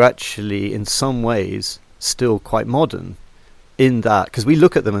were actually in some ways still quite modern, in that, because we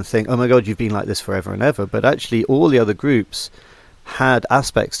look at them and think, oh my God, you've been like this forever and ever, but actually all the other groups had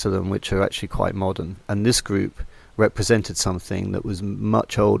aspects to them which are actually quite modern, and this group represented something that was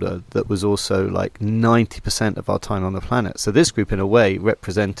much older, that was also like 90% of our time on the planet. So this group in a way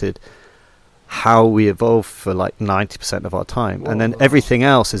represented how we evolved for like 90% of our time. Whoa. And then everything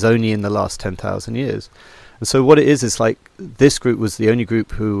else is only in the last 10,000 years. And so what it is like, this group was the only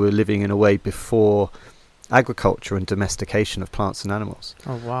group who were living in a way before agriculture and domestication of plants and animals.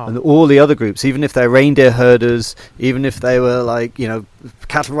 Oh wow. And all the other groups, even if they're reindeer herders, even if they were like,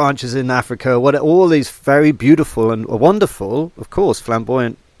 cattle ranchers in Africa, all these very beautiful and wonderful, of course,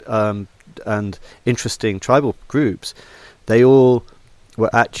 flamboyant and interesting tribal groups, they all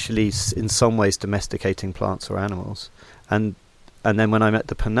were actually in some ways domesticating plants or animals. And then when I met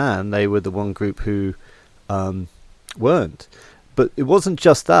the Panan, they were the one group who weren't. But it wasn't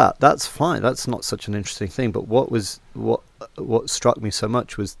just that. That's fine. That's not such an interesting thing. But what struck me so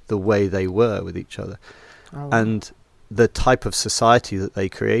much was the way they were with each other, and the type of society that they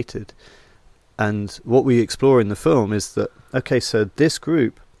created. And what we explore in the film is that, okay, so this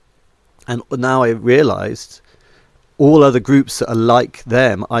group, and now I realized all other groups that are like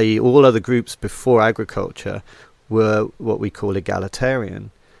them, i.e. all other groups before agriculture, were what we call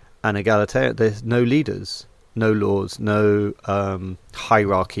egalitarian. And egalitarian, there's no leaders, no laws, no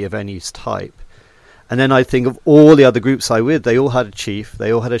hierarchy of any type. And then I think of all the other groups I with, they all had a chief,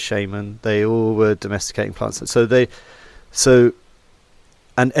 they all had a shaman, they all were domesticating plants.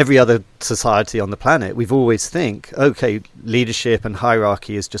 And every other society on the planet, we've always think, okay, leadership and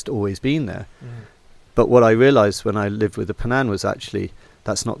hierarchy has just always been there. But what I realized when I lived with the Panan was actually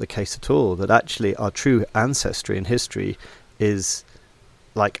that's not the case at all. That actually our true ancestry and history is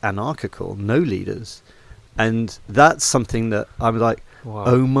like anarchical, no leaders. And that's something that I'm like, wow.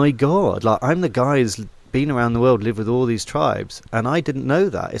 Oh my God, like I'm the guy who's been around the world, lived with all these tribes, and I didn't know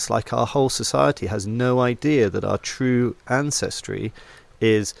that. It's like our whole society has no idea that our true ancestry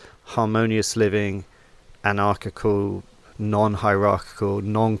is harmonious living, anarchical, non-hierarchical,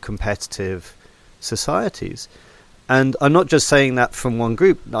 non-competitive societies. And I'm not just saying that from one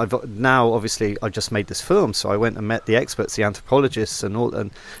group. Now, obviously, I just made this film, so I went and met the experts, the anthropologists, and all.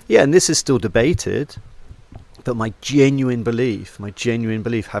 And and this is still debated. But my genuine belief,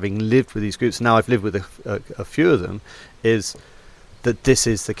 having lived with these groups, now I've lived with a few of them, is that this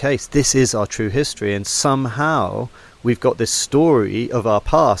is the case. This is our true history, and somehow we've got this story of our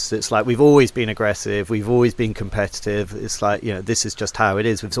past. It's like we've always been aggressive, we've always been competitive. It's like, this is just how it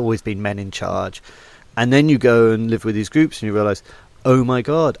is. We've always been men in charge. And then you go and live with these groups and you realize, oh my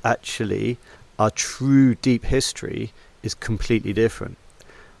God, actually, our true deep history is completely different.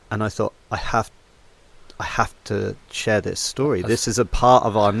 And I thought, I have to share this story. This is a part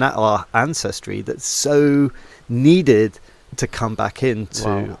of our ancestry that's so needed to come back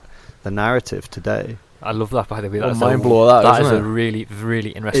into the narrative today. I love that, by the way. That's mind blower. That is a really,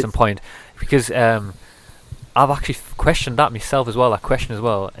 really interesting point, because I've actually questioned that myself as well. That question as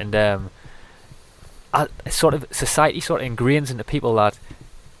well, and society sort of ingrains into people that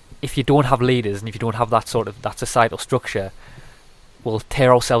if you don't have leaders and if you don't have that societal structure, we'll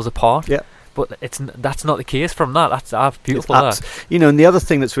tear ourselves apart. Yeah. But that's not the case from that. That's beautiful. And the other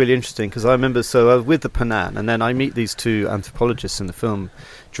thing that's really interesting, because I remember, so I was with the Panan, and then I meet these two anthropologists in the film,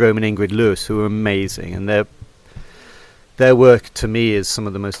 Jerome and Ingrid Lewis, who are amazing, and their work to me is some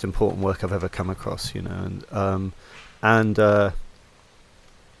of the most important work I've ever come across. And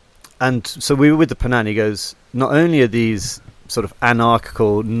so we were with the Panan. He goes, not only are these sort of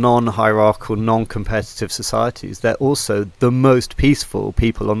anarchical, non-hierarchical, non-competitive societies, they're also the most peaceful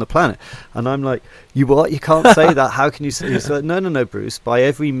people on the planet. And I'm like, you can't say that. How can you say? He's like, no, Bruce, by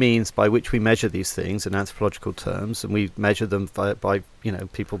every means by which we measure these things in anthropological terms, and we measure them by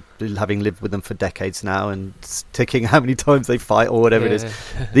people having lived with them for decades now and ticking how many times they fight or whatever it is,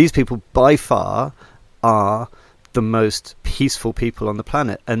 these people by far are the most peaceful people on the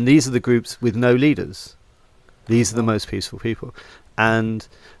planet. And these are the groups with no leaders. These are the most peaceful people, and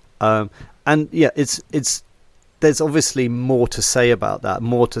it's there's obviously more to say about that,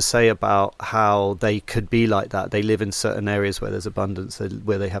 more to say about how they could be like that. They live in certain areas where there's abundance,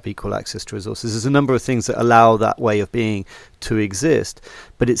 where they have equal access to resources. There's a number of things that allow that way of being to exist,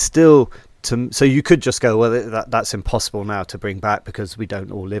 but it's still so you could just go, well, that's impossible now to bring back because we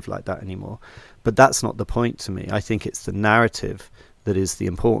don't all live like that anymore. But that's not the point to me. I think it's the narrative that is the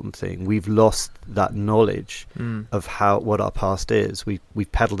important thing. We've lost that knowledge of what our past is.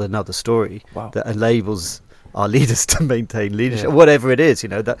 We've peddled another story that enables our leaders to maintain leadership, whatever it is.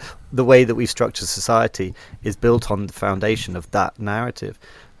 That the way that we structure society is built on the foundation of that narrative,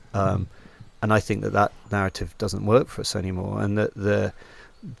 and I think that narrative doesn't work for us anymore. And that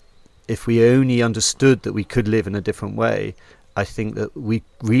if we only understood that we could live in a different way, I think that we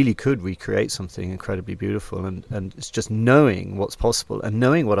really could recreate something incredibly beautiful, and it's just knowing what's possible and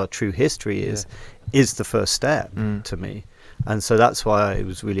knowing what our true history is the first step to me. And so that's why I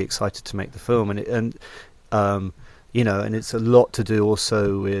was really excited to make the film, and it's a lot to do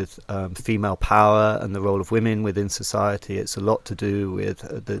also with female power and the role of women within society. It's a lot to do with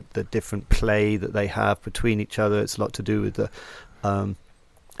the different play that they have between each other. It's a lot to do with the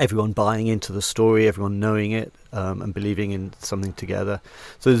everyone buying into the story, everyone knowing it, and believing in something together.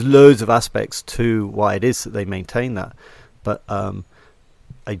 So there's loads of aspects to why it is that they maintain that. But I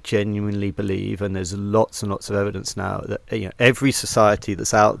genuinely believe, and there's lots and lots of evidence now, that every society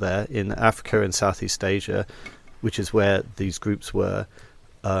that's out there in Africa and Southeast Asia, which is where these groups were,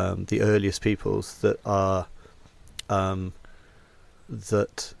 the earliest peoples that are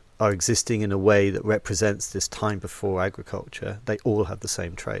existing in a way that represents this time before agriculture, they all have the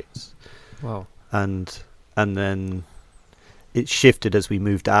same traits. Wow. And then it shifted as we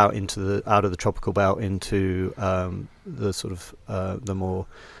moved out of the tropical belt into the sort of the more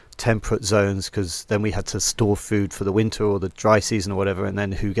temperate zones, because then we had to store food for the winter or the dry season or whatever, and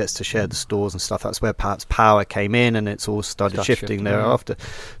then who gets to share the stores and stuff. That's where perhaps power came in, and it's all started shifting thereafter.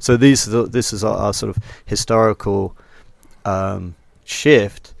 So this is our sort of historical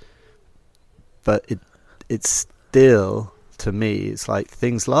shift. But it's still, to me, it's like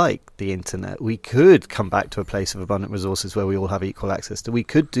things like the internet. We could come back to a place of abundant resources where we all have equal access to. We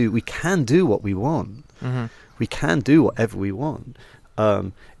can do what we want. Mm-hmm. We can do whatever we want.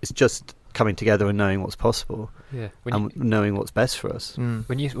 It's just coming together and knowing what's possible. Yeah. Knowing what's best for us.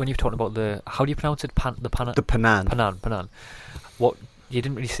 When you're talking about how do you pronounce it? The Panan. Panan. What you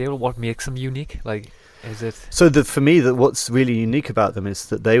didn't really say. What makes them unique? Like. Is it? So for me, what's really unique about them is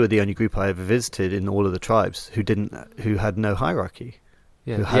that they were the only group I ever visited in all of the tribes who had no hierarchy,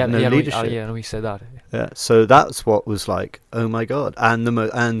 who had no leadership. I know you said that. Yeah, so that's what was like, oh my God,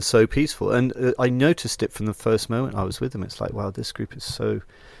 and so peaceful. And I noticed it from the first moment I was with them. It's like, wow, this group is so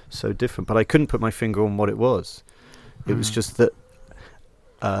different. But I couldn't put my finger on what it was. It was just that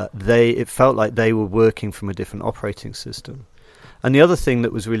it felt like they were working from a different operating system. And the other thing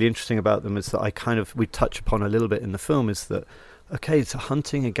that was really interesting about them is that we touch upon a little bit in the film is that, okay, so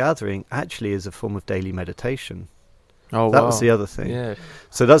hunting and gathering actually is a form of daily meditation. Oh, that was the other thing. Yeah.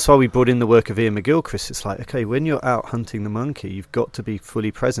 So that's why we brought in the work of Ian McGilchrist. It's like, okay, when you're out hunting the monkey, you've got to be fully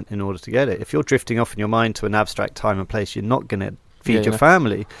present in order to get it. If you're drifting off in your mind to an abstract time and place, you're not going to feed your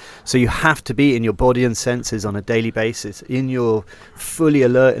family. So you have to be in your body and senses on a daily basis, in your fully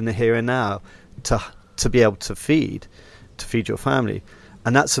alert in the here and now to be able to feed your family.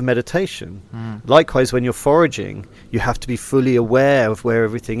 And that's a meditation. Likewise, when you're foraging, you have to be fully aware of where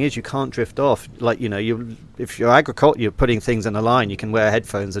everything is. You can't drift off. Like, if you're agriculture, you're putting things in a line, you can wear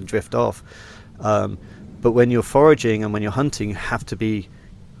headphones and drift off. But when you're foraging and when you're hunting, you have to be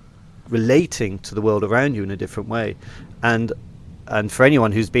relating to the world around you in a different way. And for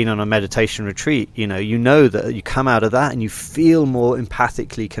anyone who's been on a meditation retreat, you know that you come out of that and you feel more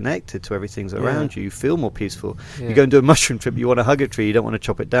empathically connected to everything around you. You feel more peaceful. You go and do a mushroom trip, you want to hug a tree, you don't want to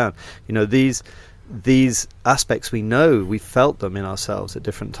chop it down. These aspects we felt them in ourselves at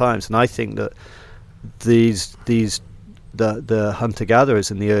different times. And I think that the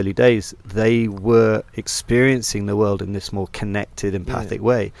hunter-gatherers in the early days, they were experiencing the world in this more connected, empathic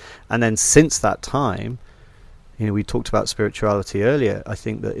way. And then since that time, we talked about spirituality earlier. I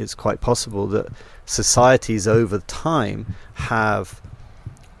think that it's quite possible that societies over time have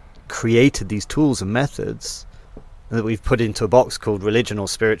created these tools and methods that we've put into a box called religion or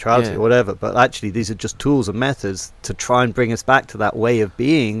spirituality or whatever, but actually these are just tools and methods to try and bring us back to that way of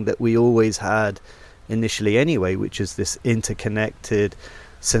being that we always had initially anyway, which is this interconnected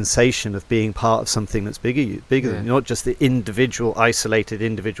sensation of being part of something that's bigger than not just the isolated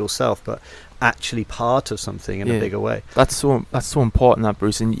individual self, but actually part of something in a bigger way. That's so important, that,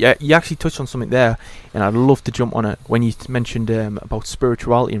 Bruce. And you actually touched on something there, and I'd love to jump on it when you mentioned about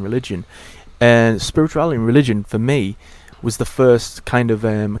spirituality and religion. And spirituality and religion for me was the first kind of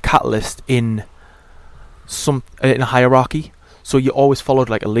catalyst in a hierarchy. So you always followed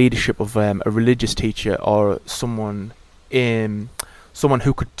like a leadership of a religious teacher or someone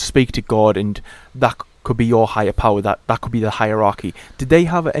who could speak to God, and that could be your higher power, that could be the hierarchy. Did they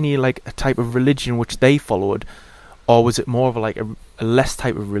have any like a type of religion which they followed, or was it more of a less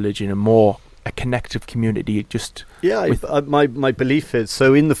type of religion and more a connective community? My belief is,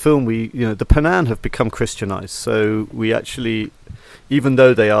 so in the film the Panan have become Christianized, so we actually, even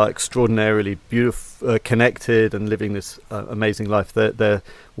though they are extraordinarily beautiful, connected and living this amazing life, they're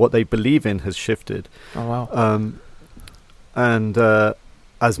what they believe in has shifted. Oh wow. And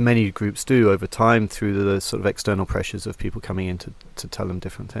as many groups do over time through the sort of external pressures of people coming in to tell them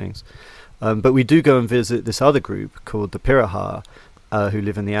different things. But we do go and visit this other group called the Piraha, who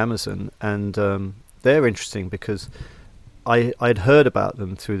live in the Amazon, and they're interesting because I'd heard about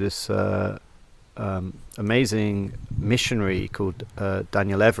them through this amazing missionary called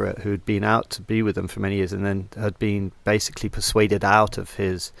Daniel Everett, who'd been out to be with them for many years and then had been basically persuaded out of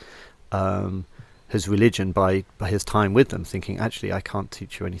his religion by his time with them, thinking, actually, I can't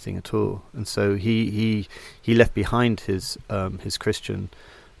teach you anything at all. And so he left behind his Christian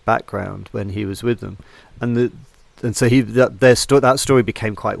background when he was with them, and so that story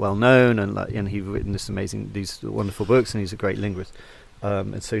became quite well known, and he'd written these wonderful books, and he's a great linguist,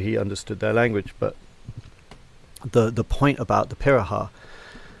 and so he understood their language. But the point about the Piraha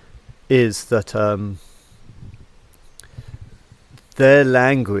is that their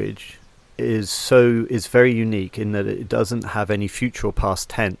language is very unique in that it doesn't have any future or past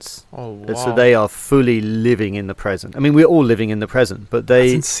tense. Oh, wow. So they are fully living in the present. I mean, we're all living in the present, but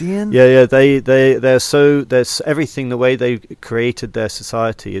they, that's insane. Yeah, there's everything, the way they created their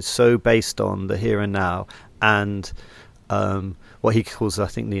society is so based on the here and now, and what he calls, I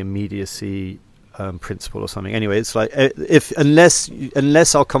think, the immediacy principle or something. Anyway, it's like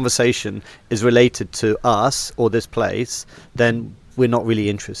unless our conversation is related to us or this place, then we're not really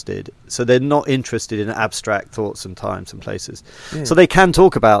interested. So they're not interested in abstract thoughts and times and places. Yeah. So they can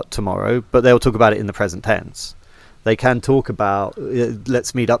talk about tomorrow, but they'll talk about it in the present tense. They can talk about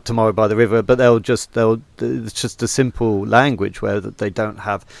let's meet up tomorrow by the river, but it's just a simple language where they don't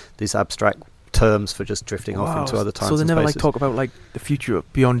have these abstract terms for just drifting off into other times. So they never spaces. talk about the future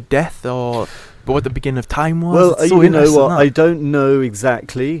beyond death, or what the beginning of time was. Well, you know what? I don't know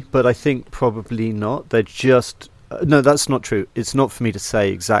exactly, but I think probably not. They're just no, that's not true. It's not for me to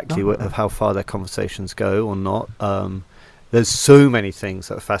say exactly how far their conversations go or not. There's so many things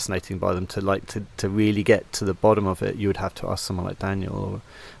that are fascinating by them to really get to the bottom of it. You would have to ask someone like Daniel,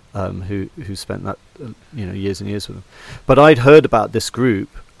 or who spent that years and years with them. But I'd heard about this group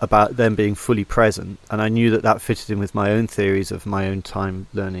about them being fully present, and I knew that fitted in with my own theories of my own time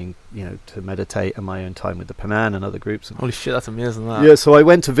learning, to meditate, and my own time with the Panan and other groups. Holy shit, that's amazing. That. Yeah, so I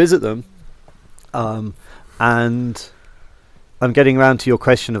went to visit them, and I'm getting around to your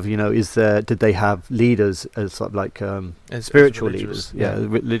question of, did they have leaders as sort of like spiritual leaders,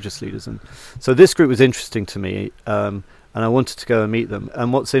 religious leaders, and so this group was interesting to me, and I wanted to go and meet them.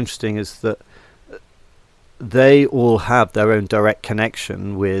 And what's interesting is that they all have their own direct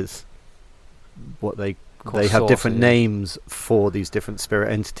connection with what they have different names for these different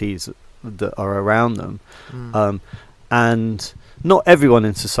spirit entities that are around them, and not everyone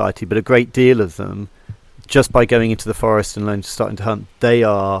in society, but a great deal of them, just by going into the forest and starting to hunt, they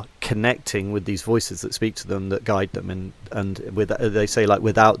are connecting with these voices that speak to them, that guide them, and they say, like,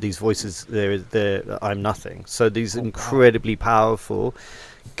 without these voices, I'm nothing. So these incredibly powerful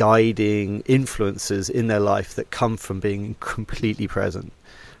guiding influences in their life that come from being completely present.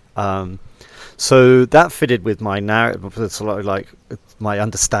 So that fitted with my narrative. It's a lot like my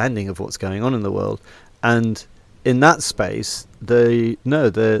understanding of what's going on in the world, and in that space, these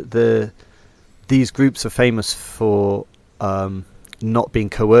groups are famous for not being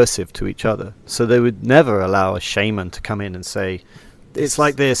coercive to each other. So they would never allow a shaman to come in and say, it's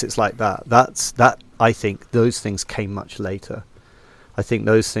like this, it's like that. I think those things came much later. I think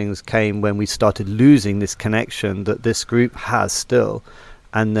those things came when we started losing this connection that this group has still.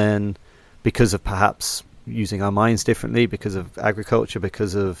 And then because of perhaps using our minds differently, because of agriculture,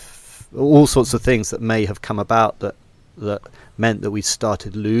 because of all sorts of things that may have come about that meant that we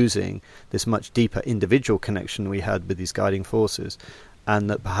started losing this much deeper individual connection we had with these guiding forces, and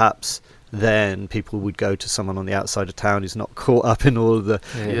that perhaps then people would go to someone on the outside of town who's not caught up in all of the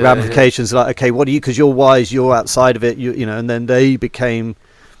ramifications, like, okay, what do you, because you're wise, you're outside of it, and then they became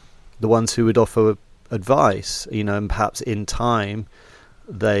the ones who would offer advice, and perhaps in time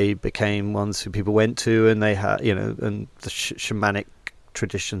they became ones who people went to, and they had, and the shamanic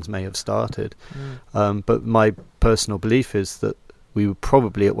traditions may have started. But my personal belief is that we were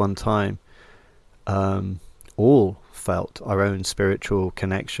probably at one time all felt our own spiritual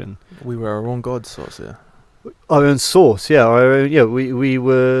connection. We were our own God source, our own source, our own, we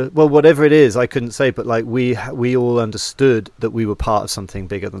were, well, whatever it is, I couldn't say, but like we all understood that we were part of something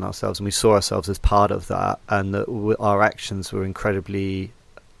bigger than ourselves, and we saw ourselves as part of that, and that our actions were incredibly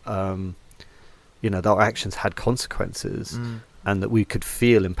that our actions had consequences, and that we could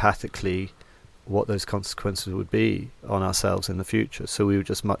feel empathically what those consequences would be on ourselves in the future. So we were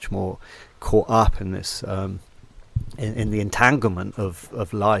just much more caught up in this in the entanglement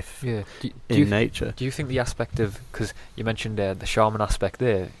of life in nature. Do you think the aspect of, because you mentioned the shaman aspect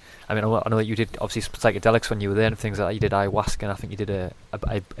there, I mean, I know that you did obviously psychedelics when you were there and things like that. You did ayahuasca, and I think you did a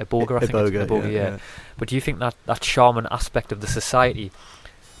iboga, Iboga, But do you think that shaman aspect of the society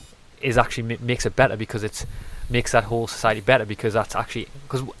is actually makes it better, because it makes that whole society better, because that's actually,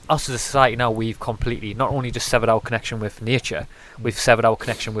 because us as a society now, we've completely not only just severed our connection with nature, we've severed our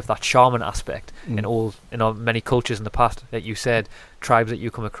connection with that shaman aspect. In our many cultures in the past, that you said, tribes that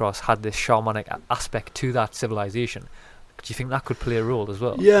you come across had this shamanic aspect to that civilization. Do you think that could play a role as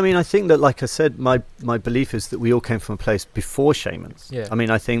well? Yeah, I mean, I think that, like I said, my belief is that we all came from a place before shamans. Yeah. I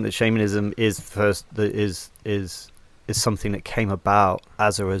mean, I think that shamanism is something that came about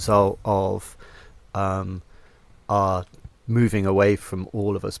as a result of our moving away from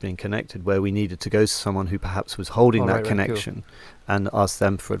all of us being connected, where we needed to go to someone who perhaps was holding that connection and ask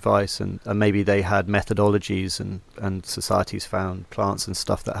them for advice, and maybe they had methodologies, and societies found plants and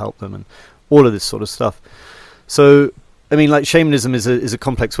stuff that helped them, and all of this sort of stuff. So, I mean, like, shamanism is a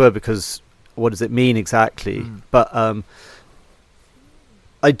complex word, because what does it mean exactly? But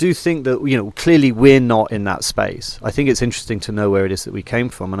I do think that, clearly we're not in that space. I think it's interesting to know where it is that we came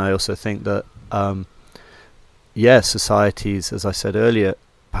from, and I also think that societies, as I said earlier,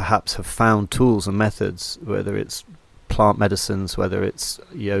 perhaps have found tools and methods, whether it's plant medicines, whether it's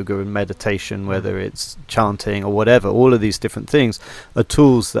yoga and meditation, whether it's chanting or whatever. All of these different things are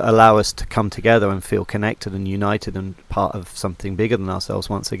tools that allow us to come together and feel connected and united and part of something bigger than ourselves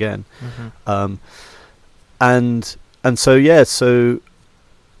once again. And so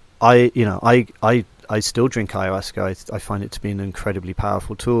I still drink ayahuasca. I find it to be an incredibly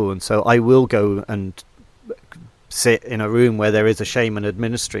powerful tool, and so I will go and sit in a room where there is a shaman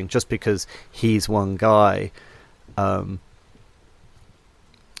administering, just because he's one guy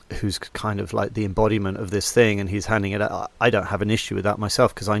who's kind of like the embodiment of this thing, and he's handing it out. I don't have an issue with that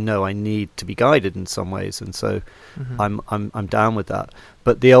myself, because I know I need to be guided in some ways, and so I'm down with that.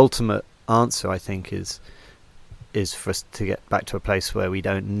 But the ultimate answer, I think, is for us to get back to a place where we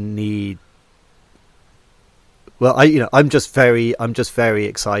don't need Well, I'm just very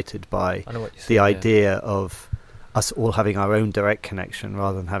excited by I know what you're the saying, yeah. idea of us all having our own direct connection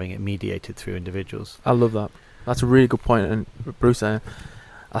rather than having it mediated through individuals. I love that. That's a really good point. And Bruce, I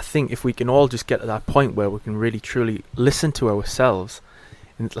think if we can all just get to that point where we can really truly listen to ourselves,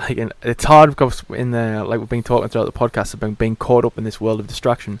 and it's hard because like we've been talking throughout the podcast about being caught up in this world of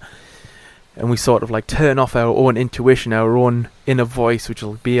distraction, and we sort of like turn off our own intuition, our own inner voice, which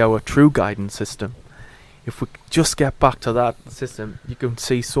will be our true guidance system. If we just get back to that system, you can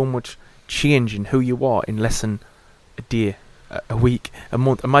see so much change in who you are in less than a day, a week, a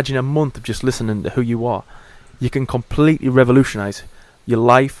month. Imagine a month of just listening to who you are. You can completely revolutionize your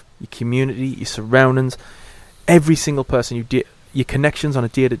life, your community, your surroundings, every single person your connections on a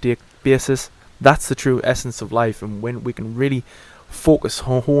day-to-day basis. That's the true essence of life. And when we can really focus,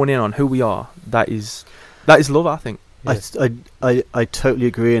 hone in on who we are, that is love, I think. Yeah. I totally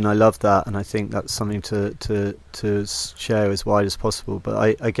agree, and I love that, and I think that's something to share as wide as possible.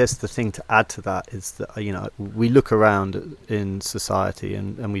 But I guess the thing to add to that is that we look around in society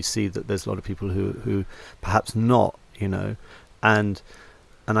and we see that there's a lot of people who perhaps not, and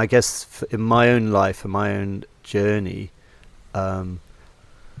I guess in my own life and my own journey,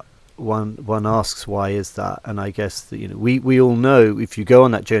 one asks why is that, and I guess that we all know if you go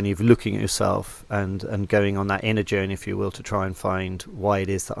on that journey of looking at yourself and going on that inner journey, if you will, to try and find why it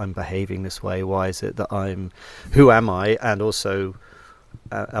is that I'm behaving this way, why is it that who am I, and also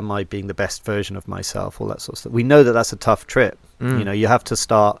am I being the best version of myself, all that sort of stuff. We know that that's a tough trip. You have to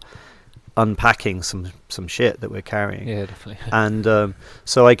start unpacking some shit that we're carrying. Yeah, definitely. And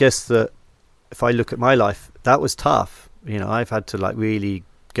so I guess that if I look at my life, that was tough. I've had to really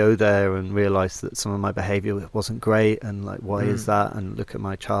go there and realize that some of my behavior wasn't great, and why is that, and look at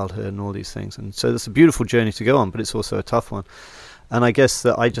my childhood and all these things. And so it's a beautiful journey to go on, but it's also a tough one. And I guess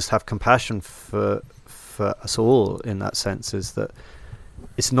that I just have compassion for us all in that sense, is that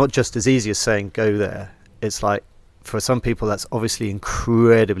it's not just as easy as saying go there. It's like, for some people that's obviously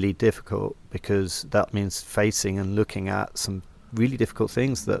incredibly difficult, because that means facing and looking at some really difficult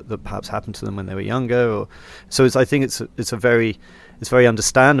things that perhaps happened to them when they were younger. I think it's very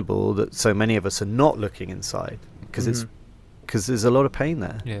understandable that so many of us are not looking inside, because there's a lot of pain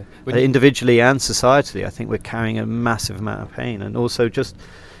there. Yeah. Individually and societally, I think we're carrying a massive amount of pain, and also just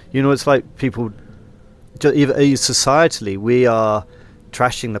it's like people, even societally, we are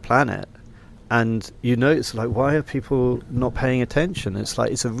trashing the planet. And it's like, why are people not paying attention? It's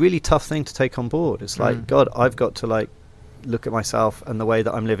like, it's a really tough thing to take on board. It's like, God, I've got to look at myself and the way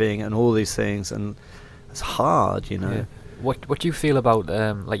that I'm living and all these things, and it's hard, Yeah. What do you feel about,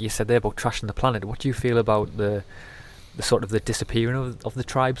 like you said there, about trashing the planet? What do you feel about the sort of the disappearing of the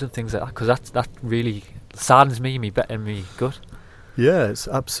tribes and things like that? Because that really saddens me gut. Yeah, it's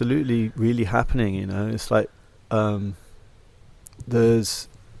absolutely really happening. It's like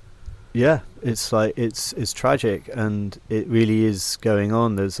it's like it's tragic, and it really is going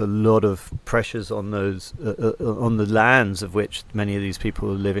on. There's a lot of pressures on those on the lands of which many of these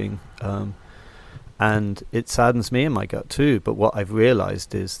people are living, and it saddens me in my gut too. But what I've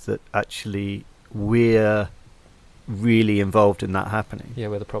realized is that actually we're really involved in that happening. Yeah,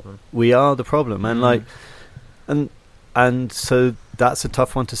 we're the problem. We are the problem, and and so that's a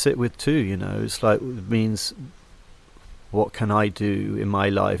tough one to sit with too. It's like, it means, what can I do in my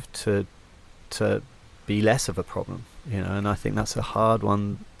life to be less of a problem? And I think that's a hard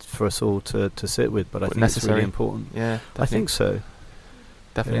one for us all to sit with, but I think necessary. It's really important. Yeah, definitely. I think so.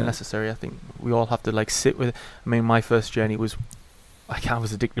 Definitely necessary. I think we all have to sit with it. I mean, my first journey was, I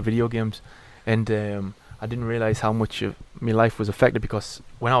was addicted to video games, and I didn't realize how much of my life was affected, because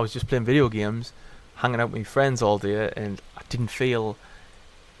when I was just playing video games, hanging out with my friends all day, and I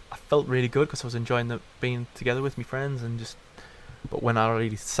felt really good because I was enjoying being together with my friends, but when I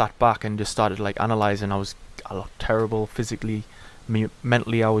really sat back and just started analysing, I looked terrible physically,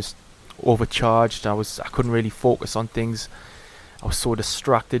 mentally I was overcharged. I couldn't really focus on things. I was so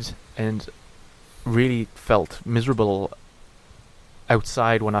distracted, and really felt miserable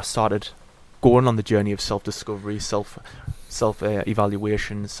outside when I started going on the journey of self-discovery,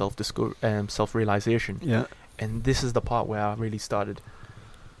 self-evaluation, self-realisation. Yeah. And this is the part where I really started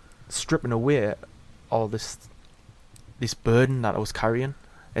stripping away all this burden that I was carrying,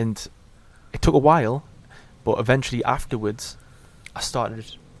 and it took a while, but eventually afterwards I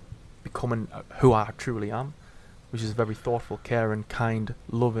started becoming who I truly am, which is a very thoughtful, caring, kind,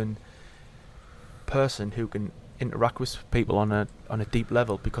 loving person who can interact with people on a deep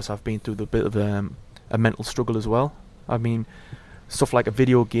level, because I've been through the bit of a mental struggle as well. I mean, stuff like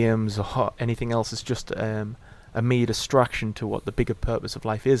video games or anything else is just a mere distraction to what the bigger purpose of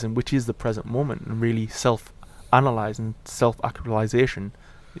life is, and which is the present moment, and really analyze and self-actualization,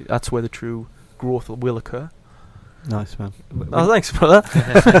 that's where the true growth will occur. Nice, man. Oh, thanks, brother.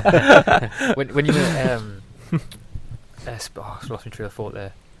 when you I lost my train of thought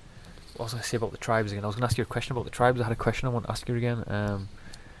there. What was I going to say about the tribes again? I was going to ask you a question about the tribes. I had a question I want to ask you again.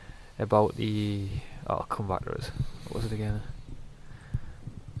 About the... I'll come back to it. What was it again?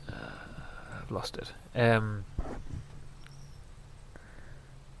 I've lost it.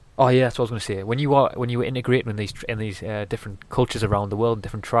 Oh yeah, that's what I was going to say. When you were integrating in these different cultures around the world,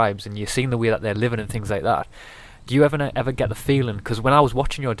 different tribes, and you're seeing the way that they're living and things like that, do you ever get the feeling? Because when I was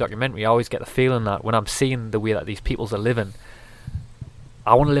watching your documentary, I always get the feeling that when I'm seeing the way that these peoples are living,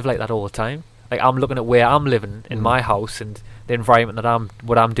 I want to live like that all the time. Like, I'm looking at where I'm living in my house and the environment that I'm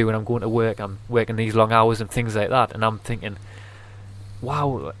doing. I'm going to work. I'm working these long hours and things like that, and I'm thinking,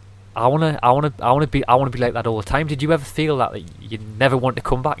 wow. I want to be like that all the time. Did you ever feel that you never want to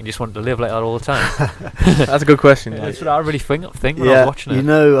come back and just want to live like that all the time? That's a good question. That's what I really think when I was watching it. You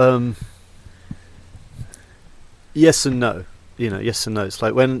know, yes and no. You know, yes and no. It's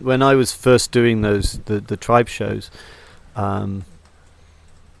like when I was first doing the tribe shows, I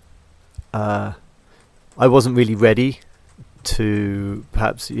wasn't really ready to,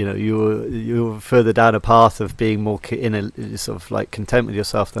 perhaps, you know, you were further down a path of being more in a sort of like content with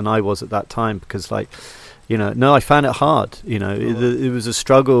yourself than I was at that time, because, like, you know, no, I found it hard. You know, it was a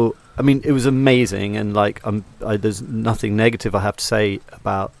struggle. I mean, it was amazing, and like there's nothing negative I have to say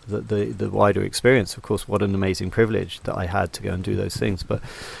about the wider experience. Of course, what an amazing privilege that I had to go and do those things, but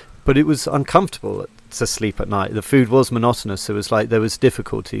it was uncomfortable to sleep at night. The food was monotonous. It was like there was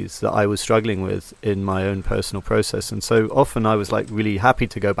difficulties that I was struggling with in my own personal process, and so often I was like really happy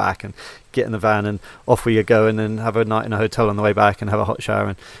to go back and get in the van and off we go, and then have a night in a hotel on the way back and have a hot shower,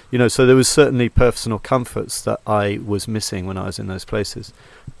 and you know, so there was certainly personal comforts that I was missing when I was in those places.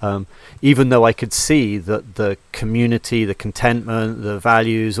 Even though I could see that the community, the contentment, the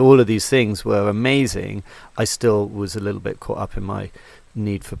values, all of these things were amazing, I still was a little bit caught up in my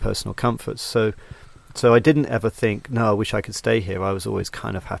need for personal comforts. So I didn't ever think, no, I wish I could stay here. I was always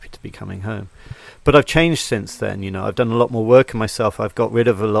kind of happy to be coming home. But I've changed since then. You know, I've done a lot more work in myself. I've got rid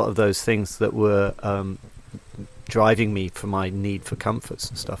of a lot of those things that were driving me for my need for comforts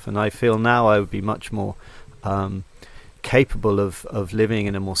and stuff. And I feel now I would be much more capable of living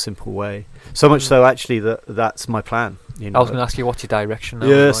in a more simple way. So much so, actually, that's my plan. You know? I was going to ask you, what's your direction now?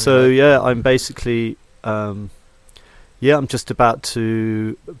 Yeah, so I'm basically... I'm just about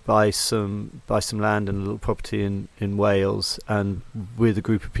to buy some land and a little property in Wales, and with a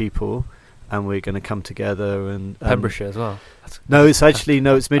group of people, and we're going to come together and Pembrokeshire as well. it's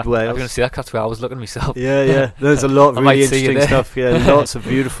mid Wales. I was going to say that's where I was looking myself. Yeah. There's a lot of really interesting stuff. Yeah, lots of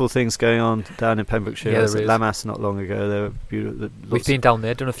beautiful things going on down in Pembrokeshire. I was at Lammas not long ago. They were beautiful. We've been down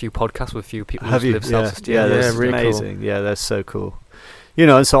there, done a few podcasts with a few people who live self-sustained. Yeah, that's really amazing. Cool. Yeah, they're so cool. You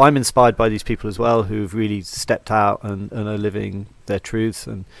know, and so I'm inspired by these people as well, who've really stepped out and are living their truths,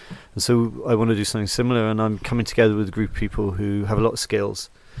 and so I want to do something similar, and I'm coming together with a group of people who have a lot of skills,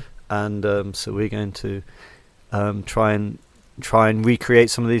 and so we're going to try and recreate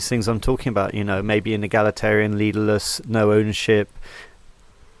some of these things I'm talking about. You know, maybe an egalitarian, leaderless, no ownership,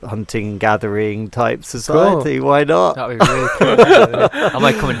 hunting and gathering type society. Cool. Why not? That'd be really cool. I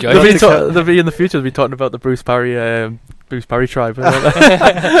might come and join you. They'll be in the future. They'll be talking about the Bruce Parry tribe.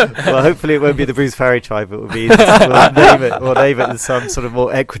 Well, hopefully it won't be the Bruce Parry tribe. It will be we'll name it in some sort of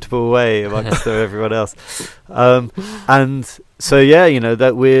more equitable way amongst everyone else. And so you know,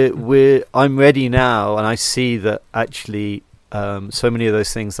 that I'm ready now, and I see that actually so many of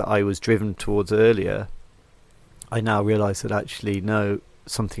those things that I was driven towards earlier, I now realise that actually no,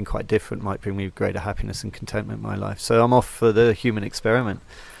 something quite different might bring me greater happiness and contentment in my life. So I'm off for the human experiment.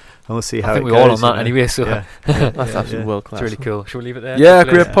 And we'll see how it goes. I think we're all on that anyway, so that's absolutely world class. It's really cool. Should we leave it there? Yeah,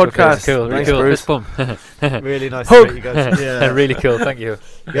 great podcast. Cool. Thanks, cool. Bruce. Really nice to meet you guys. Really cool. Thank you.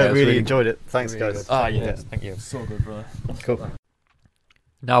 Yeah, really enjoyed it. Thanks, guys. Thank you. So good, brother. Cool.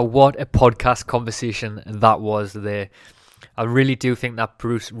 Now, what a podcast conversation that was there. I really do think that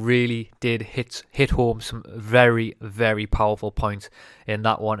Bruce really did hit home some very, very powerful points in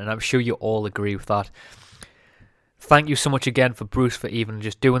that one, and I'm sure you all agree with that. Thank you so much again for Bruce for even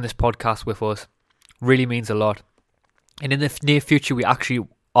just doing this podcast with us. Really means a lot. And in the near future, we actually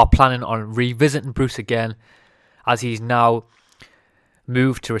are planning on revisiting Bruce again, as he's now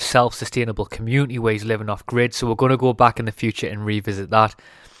moved to a self-sustainable community where he's living off grid. So we're going to go back in the future and revisit that.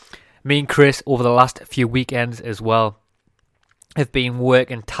 Me and Chris, over the last few weekends as well, have been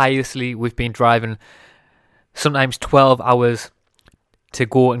working tirelessly. We've been driving sometimes 12 hours to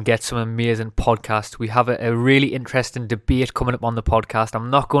go and get some amazing podcasts. We have a really interesting debate coming up on the podcast. I'm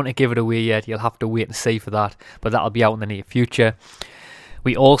not going to give it away yet. You'll have to wait and see for that, but that'll be out in the near future.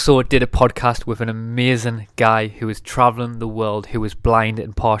 We also did a podcast with an amazing guy who is traveling the world, who is blind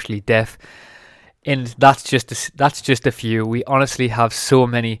and partially deaf. And that's just a few. We honestly have so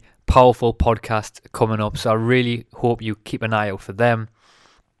many powerful podcasts coming up, so I really hope you keep an eye out for them.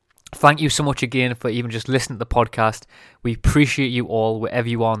 Thank you so much again for even just listening to the podcast. We appreciate you all wherever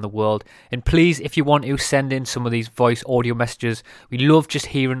you are in the world. And please, if you want to, send in some of these voice audio messages. We love just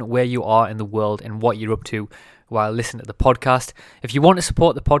hearing where you are in the world and what you're up to while listening to the podcast. If you want to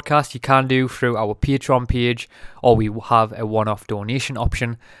support the podcast, you can do through our Patreon page, or we have a one-off donation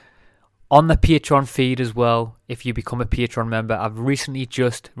option. On the Patreon feed as well, if you become a Patreon member, I've recently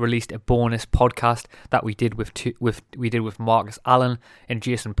just released a bonus podcast that we did with Marcus Allen and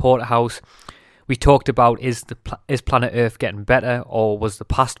Jason Porterhouse. We talked about is planet Earth getting better, or was the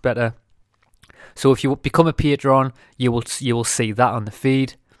past better? So if you become a Patreon, you will see that on the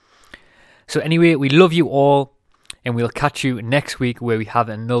feed. So anyway, we love you all, and we'll catch you next week where we have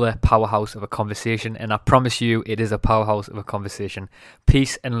another powerhouse of a conversation, and I promise you it is a powerhouse of a conversation.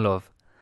 Peace and love.